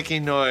stop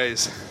making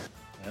noise.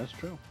 That's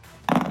true.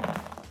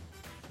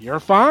 You're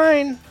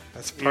fine.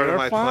 That's part You're of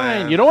my fine.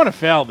 plan. You don't want to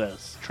fail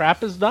this.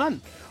 Trap is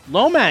done.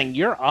 Lomang,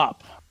 you're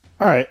up.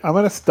 All right, I'm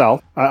gonna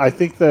stealth. I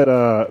think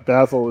that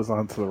Basil is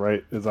on the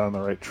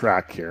right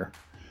track here,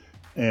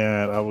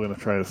 and I'm gonna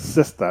try to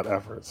assist that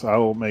effort. So I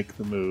will make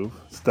the move,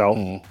 stealth.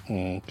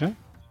 Okay.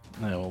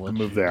 I will let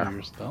Move you there. do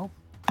your stealth.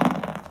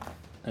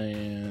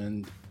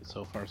 And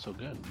so far, so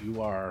good.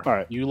 You are. All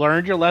right. You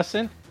learned your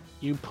lesson.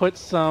 You put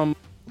some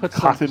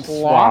Cotton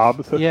some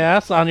cloth, swabs.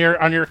 yes, on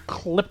your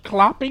clip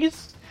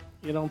cloppies.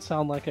 You don't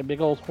sound like a big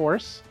old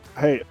horse.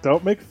 Hey,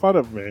 don't make fun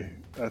of me.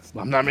 That's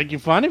I'm not making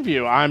fun of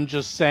you. I'm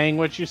just saying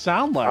what you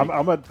sound like.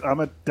 I'm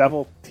a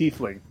devil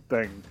tiefling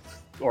thing.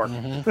 Orc. All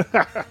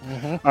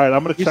right,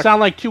 I'm gonna You check.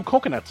 sound like two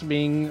coconuts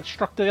being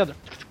struck together.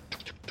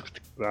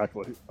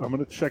 Exactly. I'm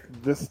gonna check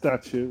this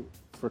statue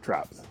for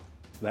traps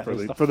That for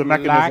is the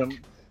black, mechanism.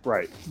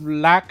 Right.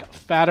 black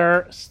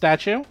fatter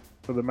statue.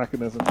 For the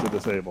mechanism to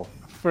disable.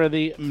 For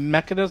the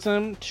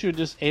mechanism to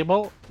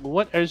disable,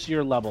 what is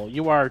your level?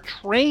 You are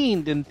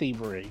trained in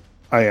thievery.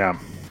 I am.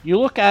 You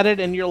look at it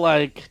and you're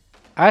like,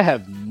 I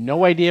have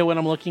no idea what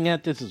I'm looking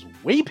at. This is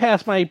way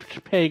past my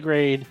pay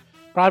grade.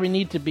 Probably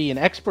need to be an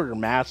expert or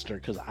master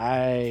because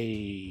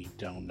I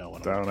don't know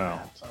what I'm Don't looking know.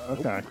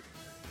 at. Okay.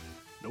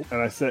 Nope.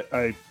 And I say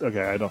I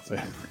don't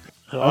say.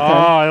 Oh,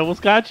 I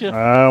almost got you.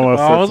 I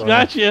Almost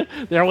got you.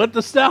 There went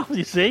the stealth,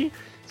 you see?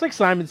 It's like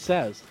Simon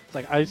Says. It's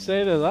like I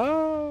say this,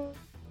 oh.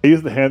 I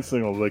use the hand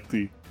signal like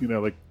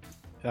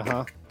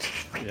Uh-huh.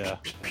 Yeah.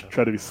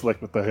 try to be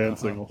slick with the hand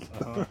signals.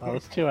 Oh,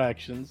 that's two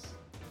actions.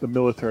 The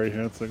military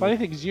hand signal. Funny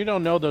thing is you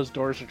don't know those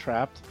doors are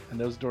trapped, and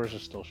those doors are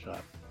still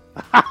shut.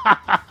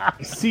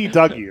 You see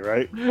Dougie,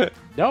 right?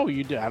 No,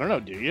 you do. I don't know.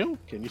 Do you?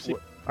 Can you see?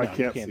 I No,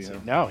 you can't see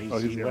him. No,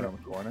 He's he went around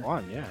the corner.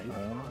 on. Yeah.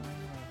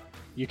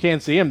 You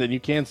can't see him, then you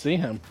can't see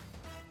him.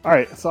 All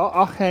right, so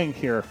I'll hang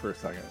here for a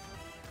second.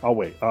 I'll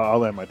wait.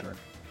 I'll end my turn.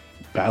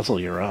 Basil,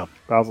 you're up.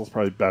 Basil's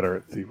probably better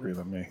at thievery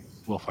than me.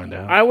 We'll find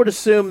out. I would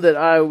assume that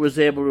I was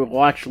able to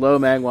watch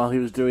Lomang while he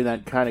was doing that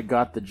and kind of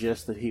got the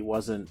gist that he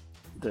was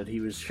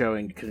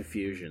showing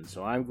confusion.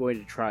 So I'm going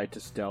to try to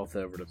stealth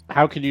over to...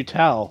 How can you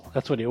tell?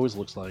 That's what he always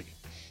looks like.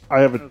 I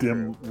have a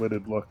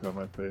dim-witted look on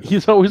my face.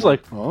 He's always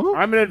like, huh?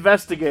 I'm an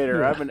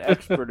investigator. I'm an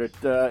expert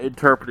at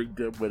interpreting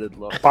dim-witted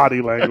looks.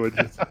 Body language.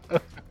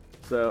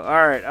 So,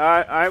 all right,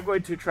 I'm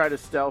going to try to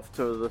stealth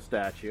to the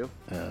statue.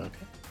 Okay.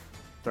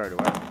 Sorry to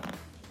what?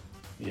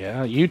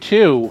 Yeah, you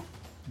too.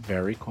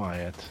 Very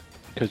quiet.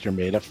 Because you're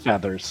made of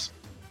feathers.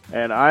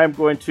 And I'm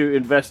going to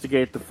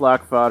investigate the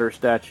flock fodder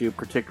statue,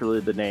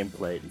 particularly the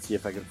nameplate, and see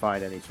if I can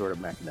find any sort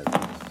of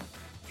mechanism.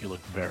 You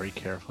look very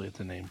carefully at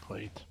the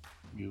nameplate.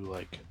 You,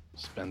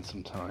 spend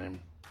some time.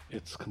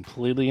 It's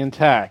completely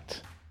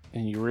intact.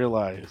 And you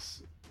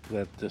realize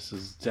that this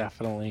is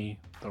definitely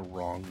the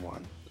wrong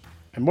one.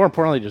 And more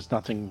importantly, there's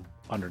nothing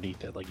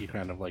underneath it. You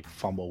kind of,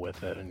 fumble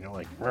with it, and you're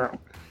like,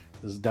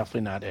 this is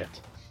definitely not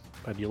it.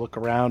 But you look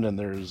around, and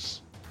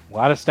there's a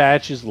lot of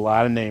statues, a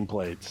lot of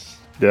nameplates.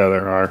 Yeah,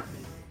 there are.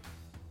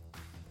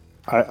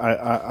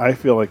 I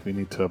feel like we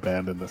need to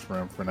abandon this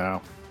room for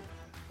now.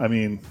 I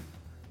mean,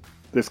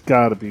 there's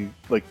got to be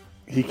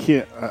he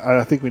can't.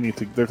 I think we need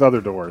to. There's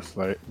other doors.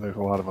 Right? There's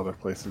a lot of other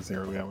places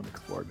here we haven't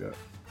explored yet.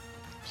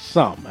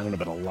 Some. I don't know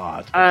about a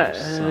lot. But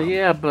there's some.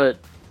 Yeah, but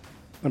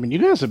I mean, you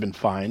guys have been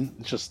fine.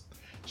 It's just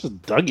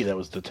Dougie that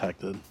was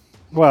detected.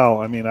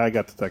 Well, I mean, I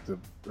got detected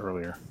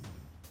earlier.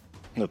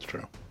 That's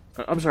true.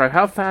 I'm sorry.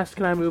 How fast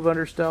can I move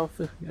under stealth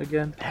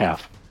again?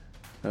 Half.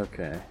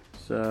 Okay,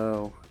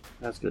 so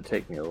that's gonna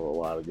take me a little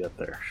while to get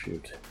there.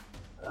 Shoot.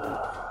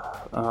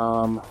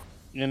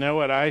 You know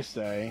what I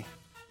say?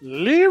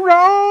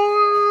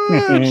 Leroy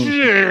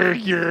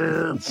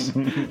Jenkins!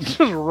 Just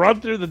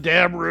run through the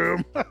damn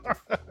room.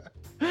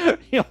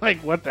 You're like,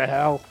 what the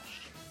hell?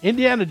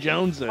 Indiana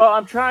Jones it. Well,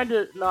 I'm trying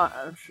to not.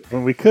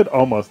 Well, we could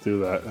almost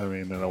do that. I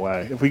mean, in a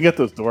way, if we get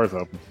those doors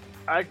open.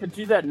 I could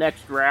do that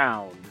next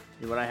round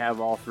when I have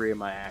all three of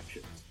my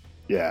actions.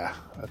 Yeah,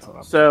 that's what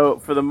I'm. So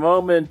for the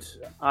moment,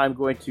 I'm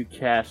going to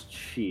cast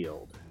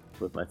Shield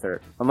with my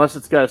third, unless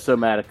it's got a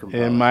somatic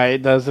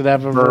component. Does it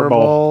have a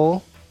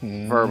verbal?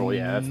 Verbal,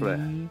 yeah, that's what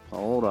I...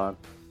 Hold on.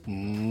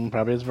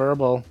 Probably it's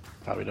verbal.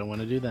 Probably don't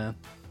want to do that.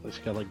 Unless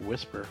you got like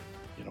whisper.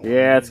 You don't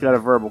Yeah, it's got a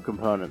verbal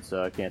component,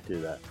 so I can't do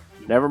that.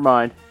 Never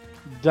mind.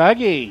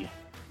 Dougie,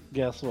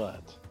 guess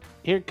what?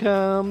 Here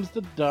comes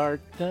the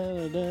dart.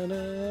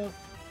 Da-da-da-da.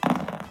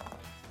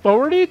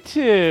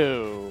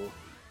 42.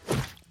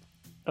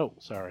 Oh,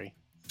 sorry.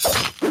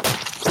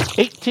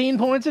 18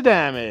 points of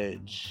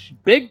damage.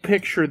 Big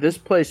picture, this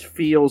place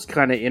feels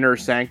kind of inner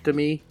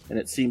sanctum-y, and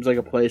it seems like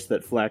a place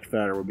that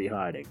Flackfatter would be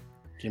hiding.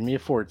 Give me a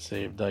fort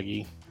save,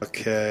 Dougie.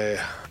 Okay.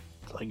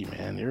 Dougie,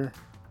 man, you're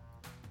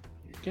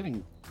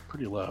getting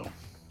pretty low.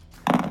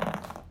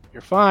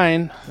 You're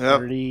fine.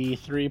 Yep.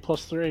 33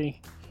 plus 3.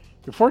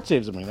 Your fort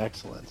saves have been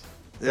excellent.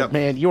 Yep.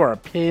 Man, you are a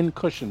pin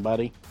cushion,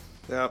 buddy.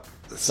 Yep.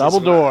 This Double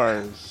is what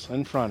doors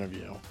in front of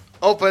you.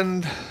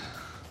 Opened.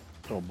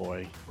 Oh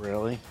boy,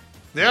 really?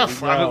 Yeah. There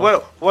you I mean,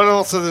 go. what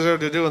else is there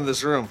to do in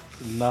this room?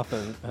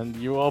 Nothing. And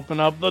you open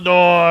up the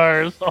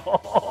doors.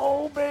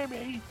 Oh,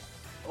 baby.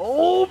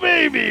 Oh,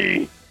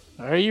 baby.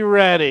 Are you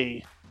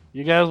ready?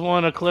 You guys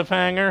want a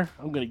cliffhanger?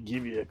 I'm going to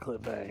give you a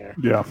cliffhanger.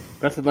 Yeah.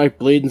 Nothing like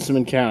bleeding some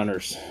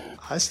encounters.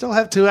 I still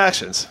have 2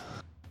 actions.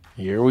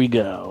 Here we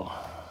go.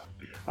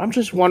 I'm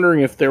just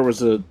wondering if there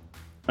was an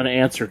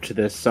answer to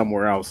this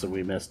somewhere else and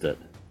we missed it.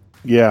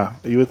 Yeah,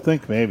 you would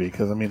think maybe,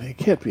 because, I mean, he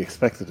can't be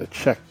expected to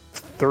check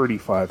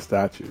 35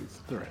 statues.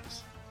 There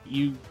is.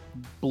 You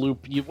blew...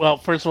 Well,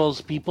 first of all,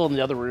 those people in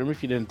the other room,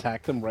 if you didn't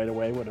attack them right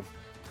away, would have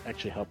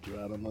actually helped you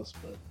out on this,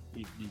 but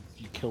you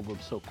killed them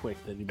so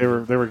quick that you... They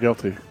were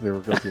guilty. They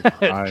were guilty of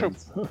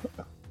crimes.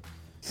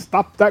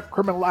 Stop that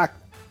criminal act.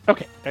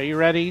 Okay, are you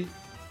ready?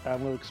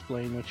 I'm going to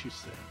explain what you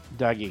said.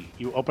 Dougie,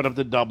 you open up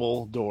the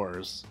double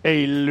doors.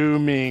 A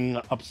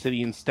looming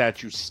obsidian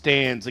statue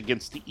stands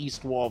against the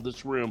east wall of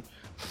this room,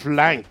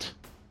 flanked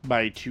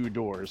by 2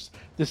 doors.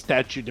 The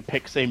statue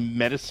depicts a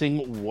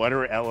menacing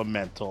water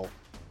elemental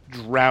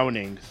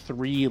drowning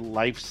 3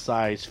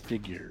 life-size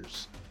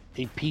figures.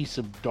 A piece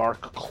of dark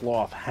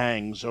cloth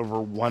hangs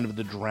over one of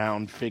the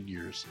drowned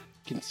figures,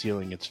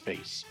 concealing its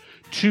face.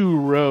 2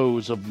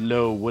 rows of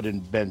low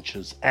wooden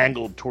benches,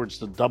 angled towards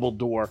the double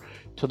door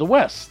to the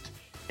west,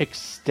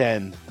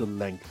 extend the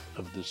length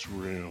of this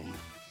room.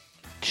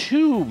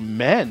 2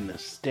 men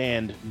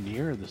stand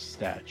near the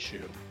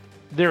statue,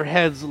 their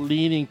heads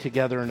leaning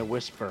together in a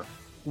whisper.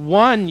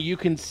 One you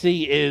can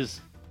see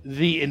is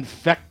the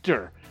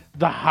Infector,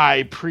 the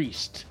High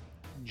Priest,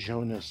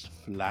 Jonas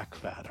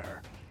Flackfatter,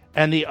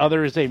 and the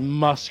other is a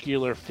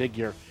muscular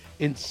figure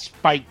in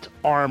spiked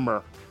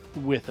armor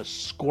with a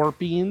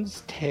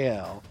scorpion's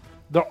tail.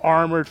 The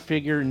armored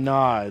figure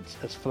nods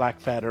as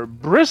Flackfatter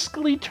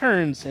briskly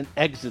turns and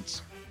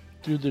exits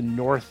through the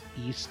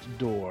northeast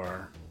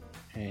door.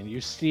 And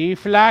you see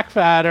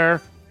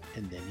Flackfatter,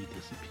 and then he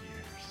disappears.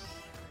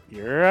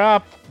 You're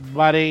up,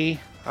 buddy.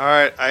 All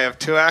right. I have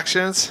 2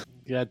 actions.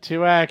 You got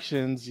 2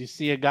 actions. You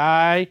see a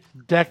guy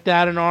decked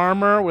out in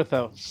armor with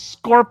a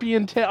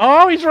scorpion tail.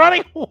 Oh, he's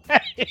running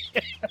away.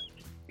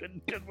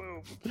 Good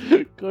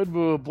move. Good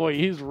move. Boy,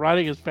 he's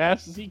running as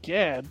fast as he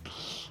can.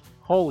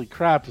 Holy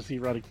crap, is he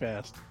running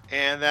fast.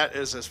 And that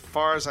is as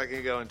far as I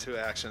can go in 2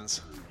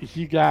 actions.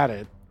 You got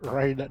it.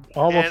 Right.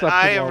 Almost And up to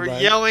I the wall, am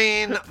right?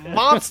 yelling,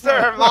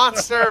 monster,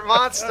 monster,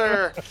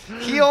 monster.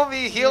 Heal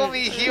me, heal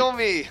me, heal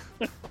me.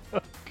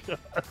 God,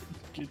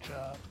 good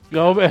job.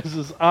 Gomez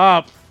is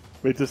up.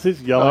 Wait, does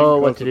his yelling Oh, go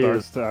what to to do?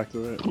 darts to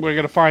activate? We're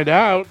going to find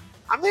out.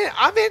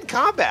 I'm in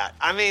combat.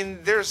 I mean,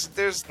 there's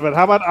But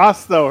how about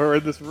us, though, who are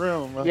in this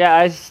room? Yeah,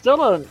 I still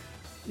don't.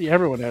 Yeah,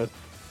 everyone has.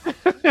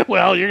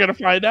 Well, you're going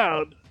to find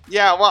out.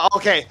 Yeah, well,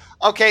 okay.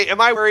 Am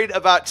I worried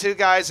about 2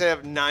 guys that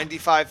have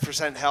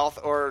 95% health,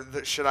 or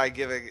should I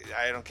give a?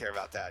 I don't care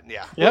about that.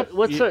 Yeah, Yep.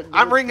 What's You- our,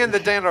 I'm ringing the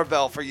dinner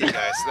bell for you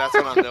guys. That's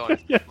what I'm doing,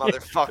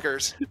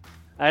 motherfuckers.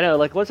 I know,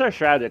 like, what's our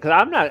strategy? Because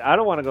I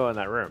don't want to go in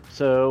that room.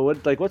 So,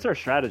 what's our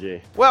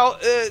strategy? Well,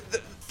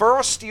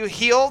 first you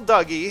heal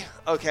Dougie,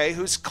 okay,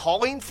 who's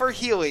calling for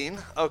healing,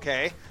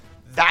 okay.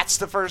 That's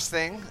the first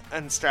thing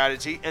and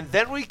strategy, and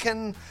then we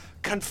can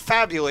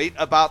confabulate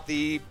about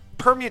the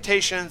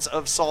permutations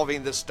of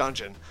solving this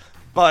dungeon,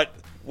 but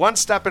one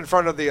step in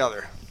front of the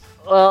other.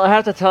 Well, I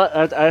have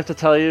to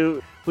tell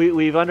you,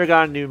 we've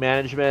undergone new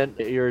management.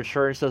 Your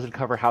insurance doesn't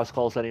cover house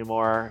calls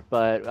anymore,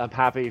 but I'm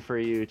happy for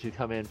you to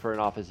come in for an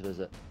office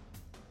visit.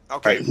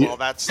 Okay, well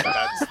that's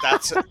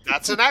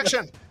an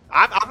action.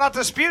 I'm not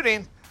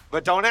disputing,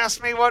 but don't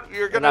ask me what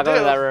you're I'm gonna not going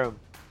to that do. room.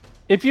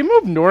 If you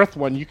move north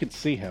one, you can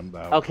see him,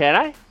 though. Oh, can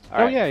I?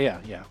 All right.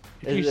 Yeah.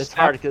 If you It's step-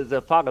 hard because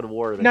the fog of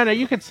war. No,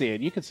 you can see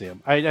it. You can see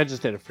him. I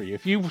just did it for you.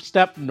 If you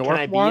step north Can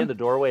I be one, in the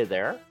doorway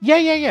there?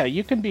 yeah.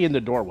 You can be in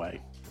the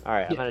doorway. All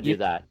right, I'm going to do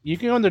that. You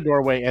can go in the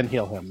doorway and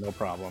heal him, no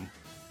problem.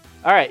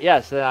 All right,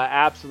 yes, then I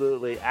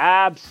absolutely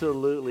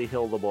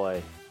heal the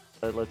boy.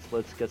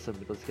 Let's get some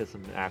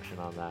action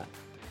on that.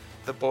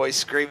 The boy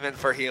screaming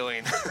for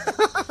healing.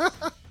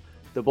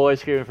 The boy's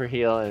screaming for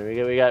heal, and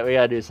we got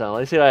to do something.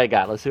 Let's see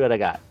what I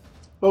got.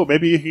 Oh,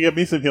 maybe you can get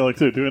me some healing,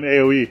 too. Do an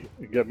AoE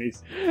and get me...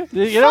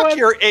 You know Fuck what?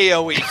 your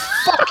AoE.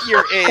 Fuck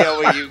your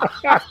AoE,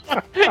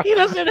 you He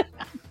doesn't.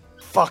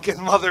 fucking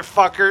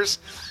motherfuckers.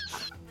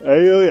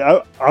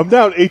 I'm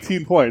down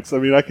 18 points. I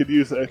mean, I could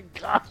use it.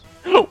 Gosh.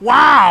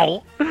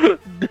 Wow!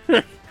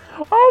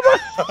 Oh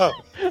my!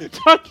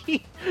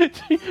 Dougie,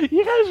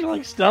 you guys are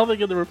like stealthing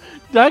in the room.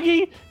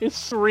 Dougie is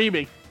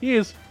screaming. He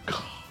is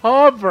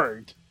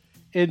covered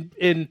in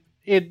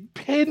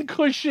pin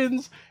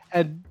cushions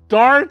and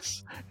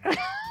darts.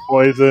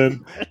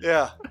 Poison.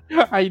 Yeah.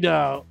 I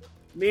know.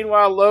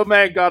 Meanwhile,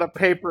 Lomang got a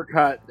paper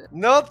cut.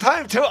 No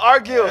time to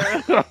argue.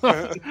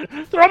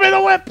 Throw me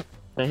the whip.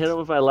 I hit it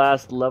with my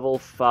last level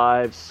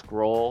 5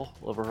 scroll.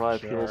 Level 5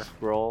 Sure. heal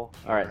scroll.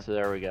 Alright, so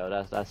there we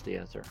go. That's the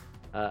answer.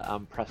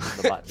 I'm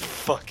pressing the button.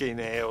 Fucking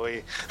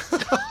AoE.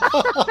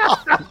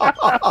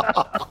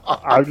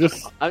 I'm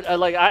just.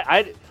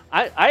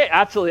 I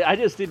absolutely. I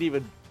just didn't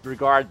even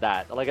regard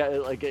that. Like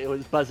it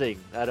was buzzing.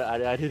 I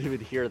didn't even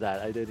hear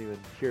that. I didn't even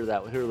hear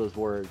those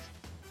words.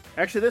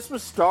 Actually, this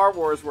was Star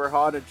Wars where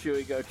Han and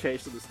Chewie go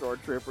chasing the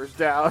stormtroopers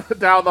down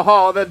the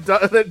hall and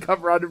then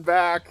come running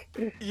back.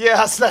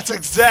 Yes, that's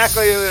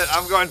exactly it.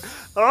 I'm going.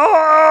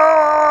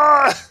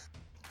 Oh!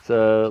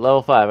 So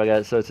level 5, I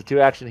got. So it's a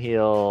 2-action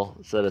heal.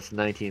 So that's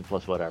 19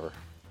 plus whatever.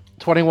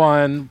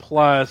 21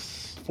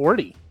 plus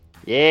 40.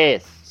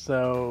 Yes.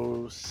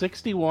 So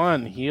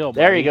 61 heal.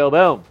 There you go.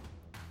 Boom.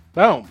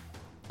 Boom.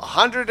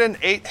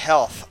 108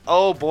 health.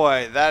 Oh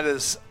boy, that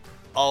is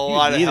a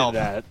lot of You health.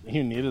 needed that.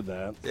 You needed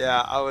that.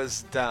 Yeah, I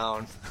was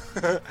down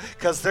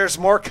because there's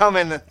more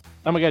coming.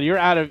 Oh my god, you're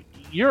out of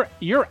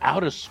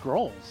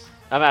scrolls.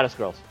 I'm out of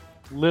scrolls.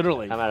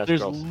 Literally. I'm out of There's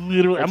scrolls.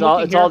 literally. It's I'm all.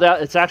 looking It's all here.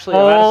 down. It's actually.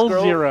 I'm out All of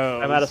scrolls.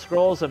 zeros. I'm out of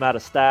scrolls. I'm out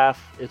of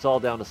staff. It's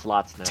all down to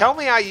slots now. Tell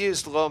me I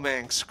used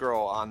Lomang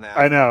scroll on that.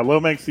 I know.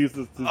 Lomax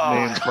uses his Oh,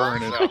 name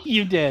burn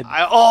You did.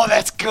 Oh,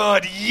 that's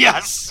good.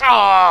 Yes.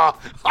 Oh.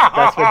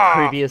 That's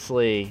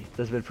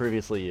been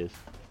previously used.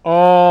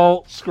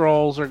 All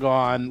scrolls are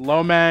gone.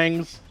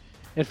 Lomangs.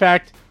 In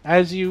fact,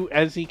 as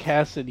he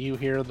casts it, you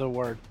hear the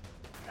word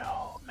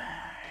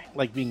Lomang,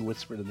 like being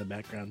whispered in the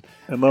background.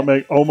 And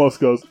Lomax almost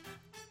goes.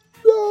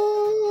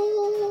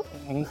 "No!"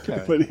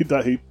 Okay. But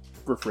he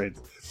refrains.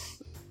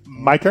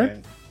 My turn?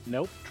 Okay.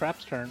 Nope.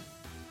 Trap's turn.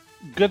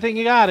 Good thing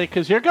you got it,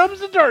 because here comes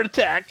the dirt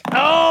attack.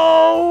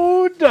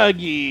 Oh,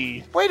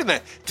 Dougie. Wait a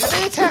minute. Did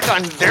they attack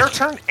on their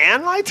turn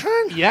and my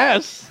turn?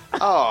 Yes.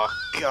 Oh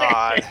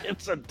God.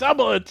 It's a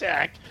double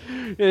attack.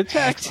 It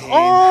attacks 18.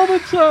 all the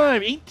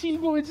time. 18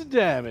 points of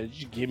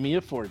damage. Give me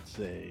a fort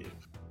save.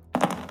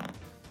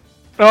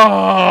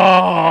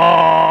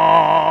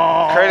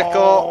 Oh!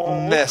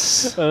 Critical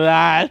miss.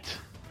 That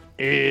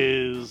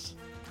is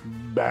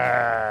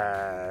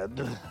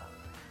bad.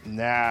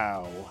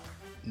 Now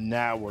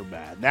we're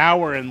bad. Now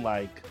we're in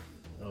like,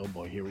 oh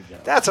boy, here we go.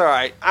 That's all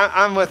right.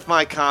 I'm with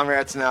my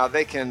comrades now.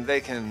 They'll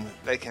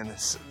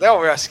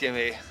rescue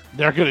me.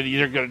 They're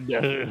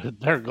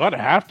gonna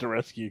have to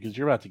rescue you because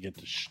you're about to get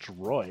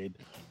destroyed.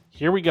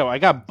 Here we go. I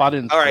got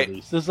buttons All for right.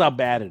 these. This is how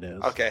bad it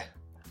is. Okay.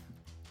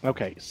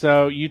 Okay,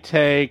 so you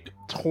take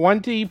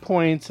 20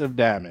 points of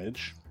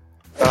damage.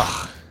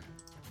 Ugh.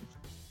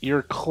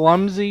 You're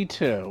clumsy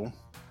too,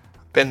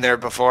 Been there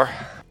before.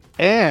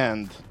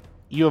 and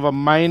you have a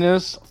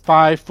minus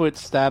 5-foot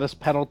status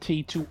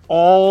penalty to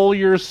all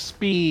your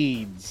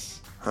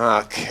speeds.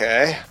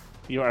 Okay.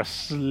 You are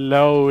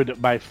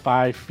slowed by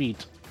 5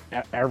 feet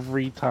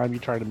every time you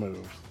try to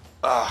move.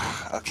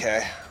 Ugh.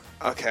 Okay.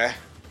 Okay.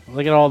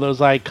 Look at all those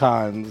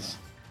icons.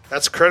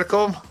 That's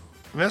critical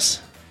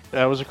miss.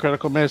 That was a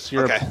critical miss.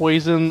 You're Okay. at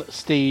poison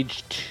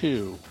stage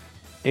 2.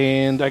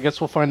 And I guess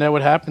we'll find out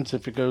what happens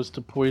if it goes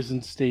to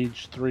poison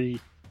stage 3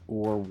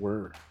 or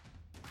worse.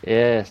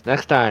 Yes.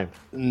 Next time.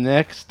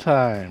 Next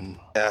time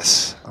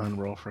Yes. on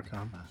Roll for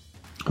Combat.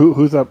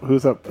 Who's up?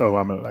 Oh,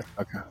 I'm in.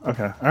 Okay.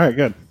 All right,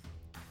 good.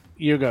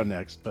 You go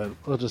next, but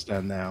we'll just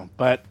end now.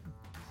 But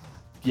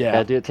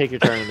Yeah. Take your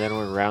turn, and then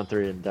we're in round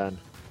 3 and done.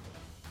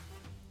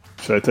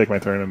 Should I take my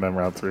turn and then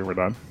round 3 we're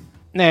done?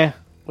 Nah,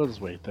 we'll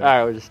just wait there. All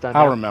right, we're just done.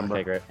 I'll now? remember.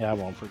 Okay, great. Yeah, I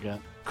won't forget.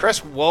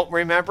 Chris won't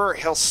remember.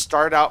 He'll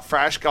start out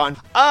fresh going,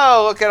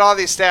 oh, look at all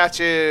these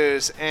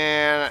statues.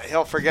 And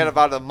he'll forget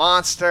about the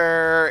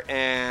monster.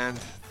 And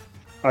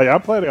Oh yeah,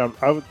 I'm planning on.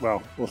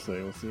 Well, we'll see.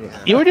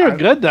 You were doing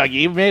good, Doug.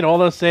 You made all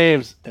those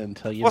saves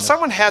until you. well, missed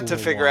someone had to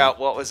one. figure out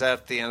what was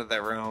at the end of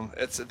that room.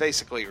 It's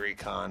basically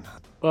recon.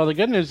 Well, the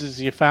good news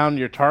is you found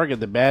your target.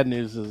 The bad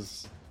news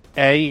is,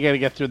 A, you got to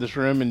get through this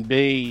room, and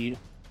B,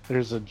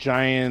 there's a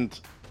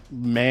giant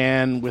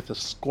man with a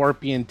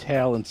scorpion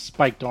tail and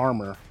spiked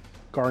armor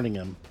guarding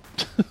him.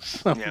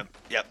 So-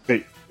 Yep.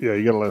 Hey, yeah,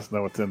 you gotta let us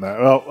know what's in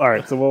that. Well, all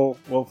right, so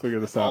we'll figure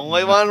this out.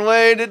 Only one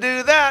way to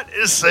do that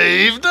is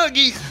save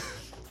Dougie.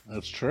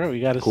 That's true.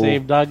 You got to Cool.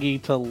 save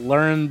Dougie to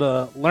learn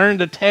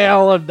the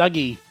tale of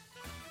Dougie.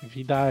 If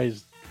he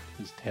dies,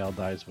 his tail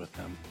dies with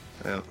him.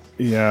 Yep.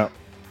 Yeah.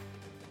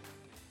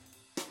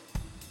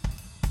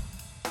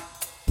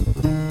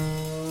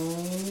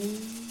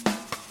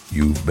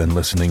 You've been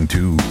listening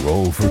to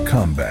Roll for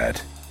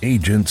Combat,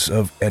 Agents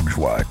of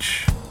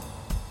Edgewatch.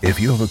 If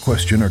you have a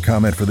question or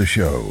comment for the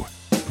show,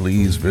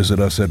 please visit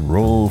us at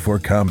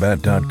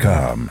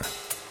rollforcombat.com.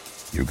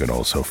 You can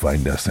also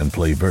find us and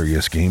play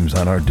various games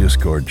on our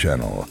Discord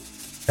channel.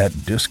 at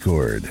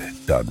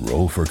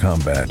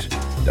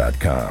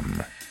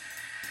discord.rollforcombat.com.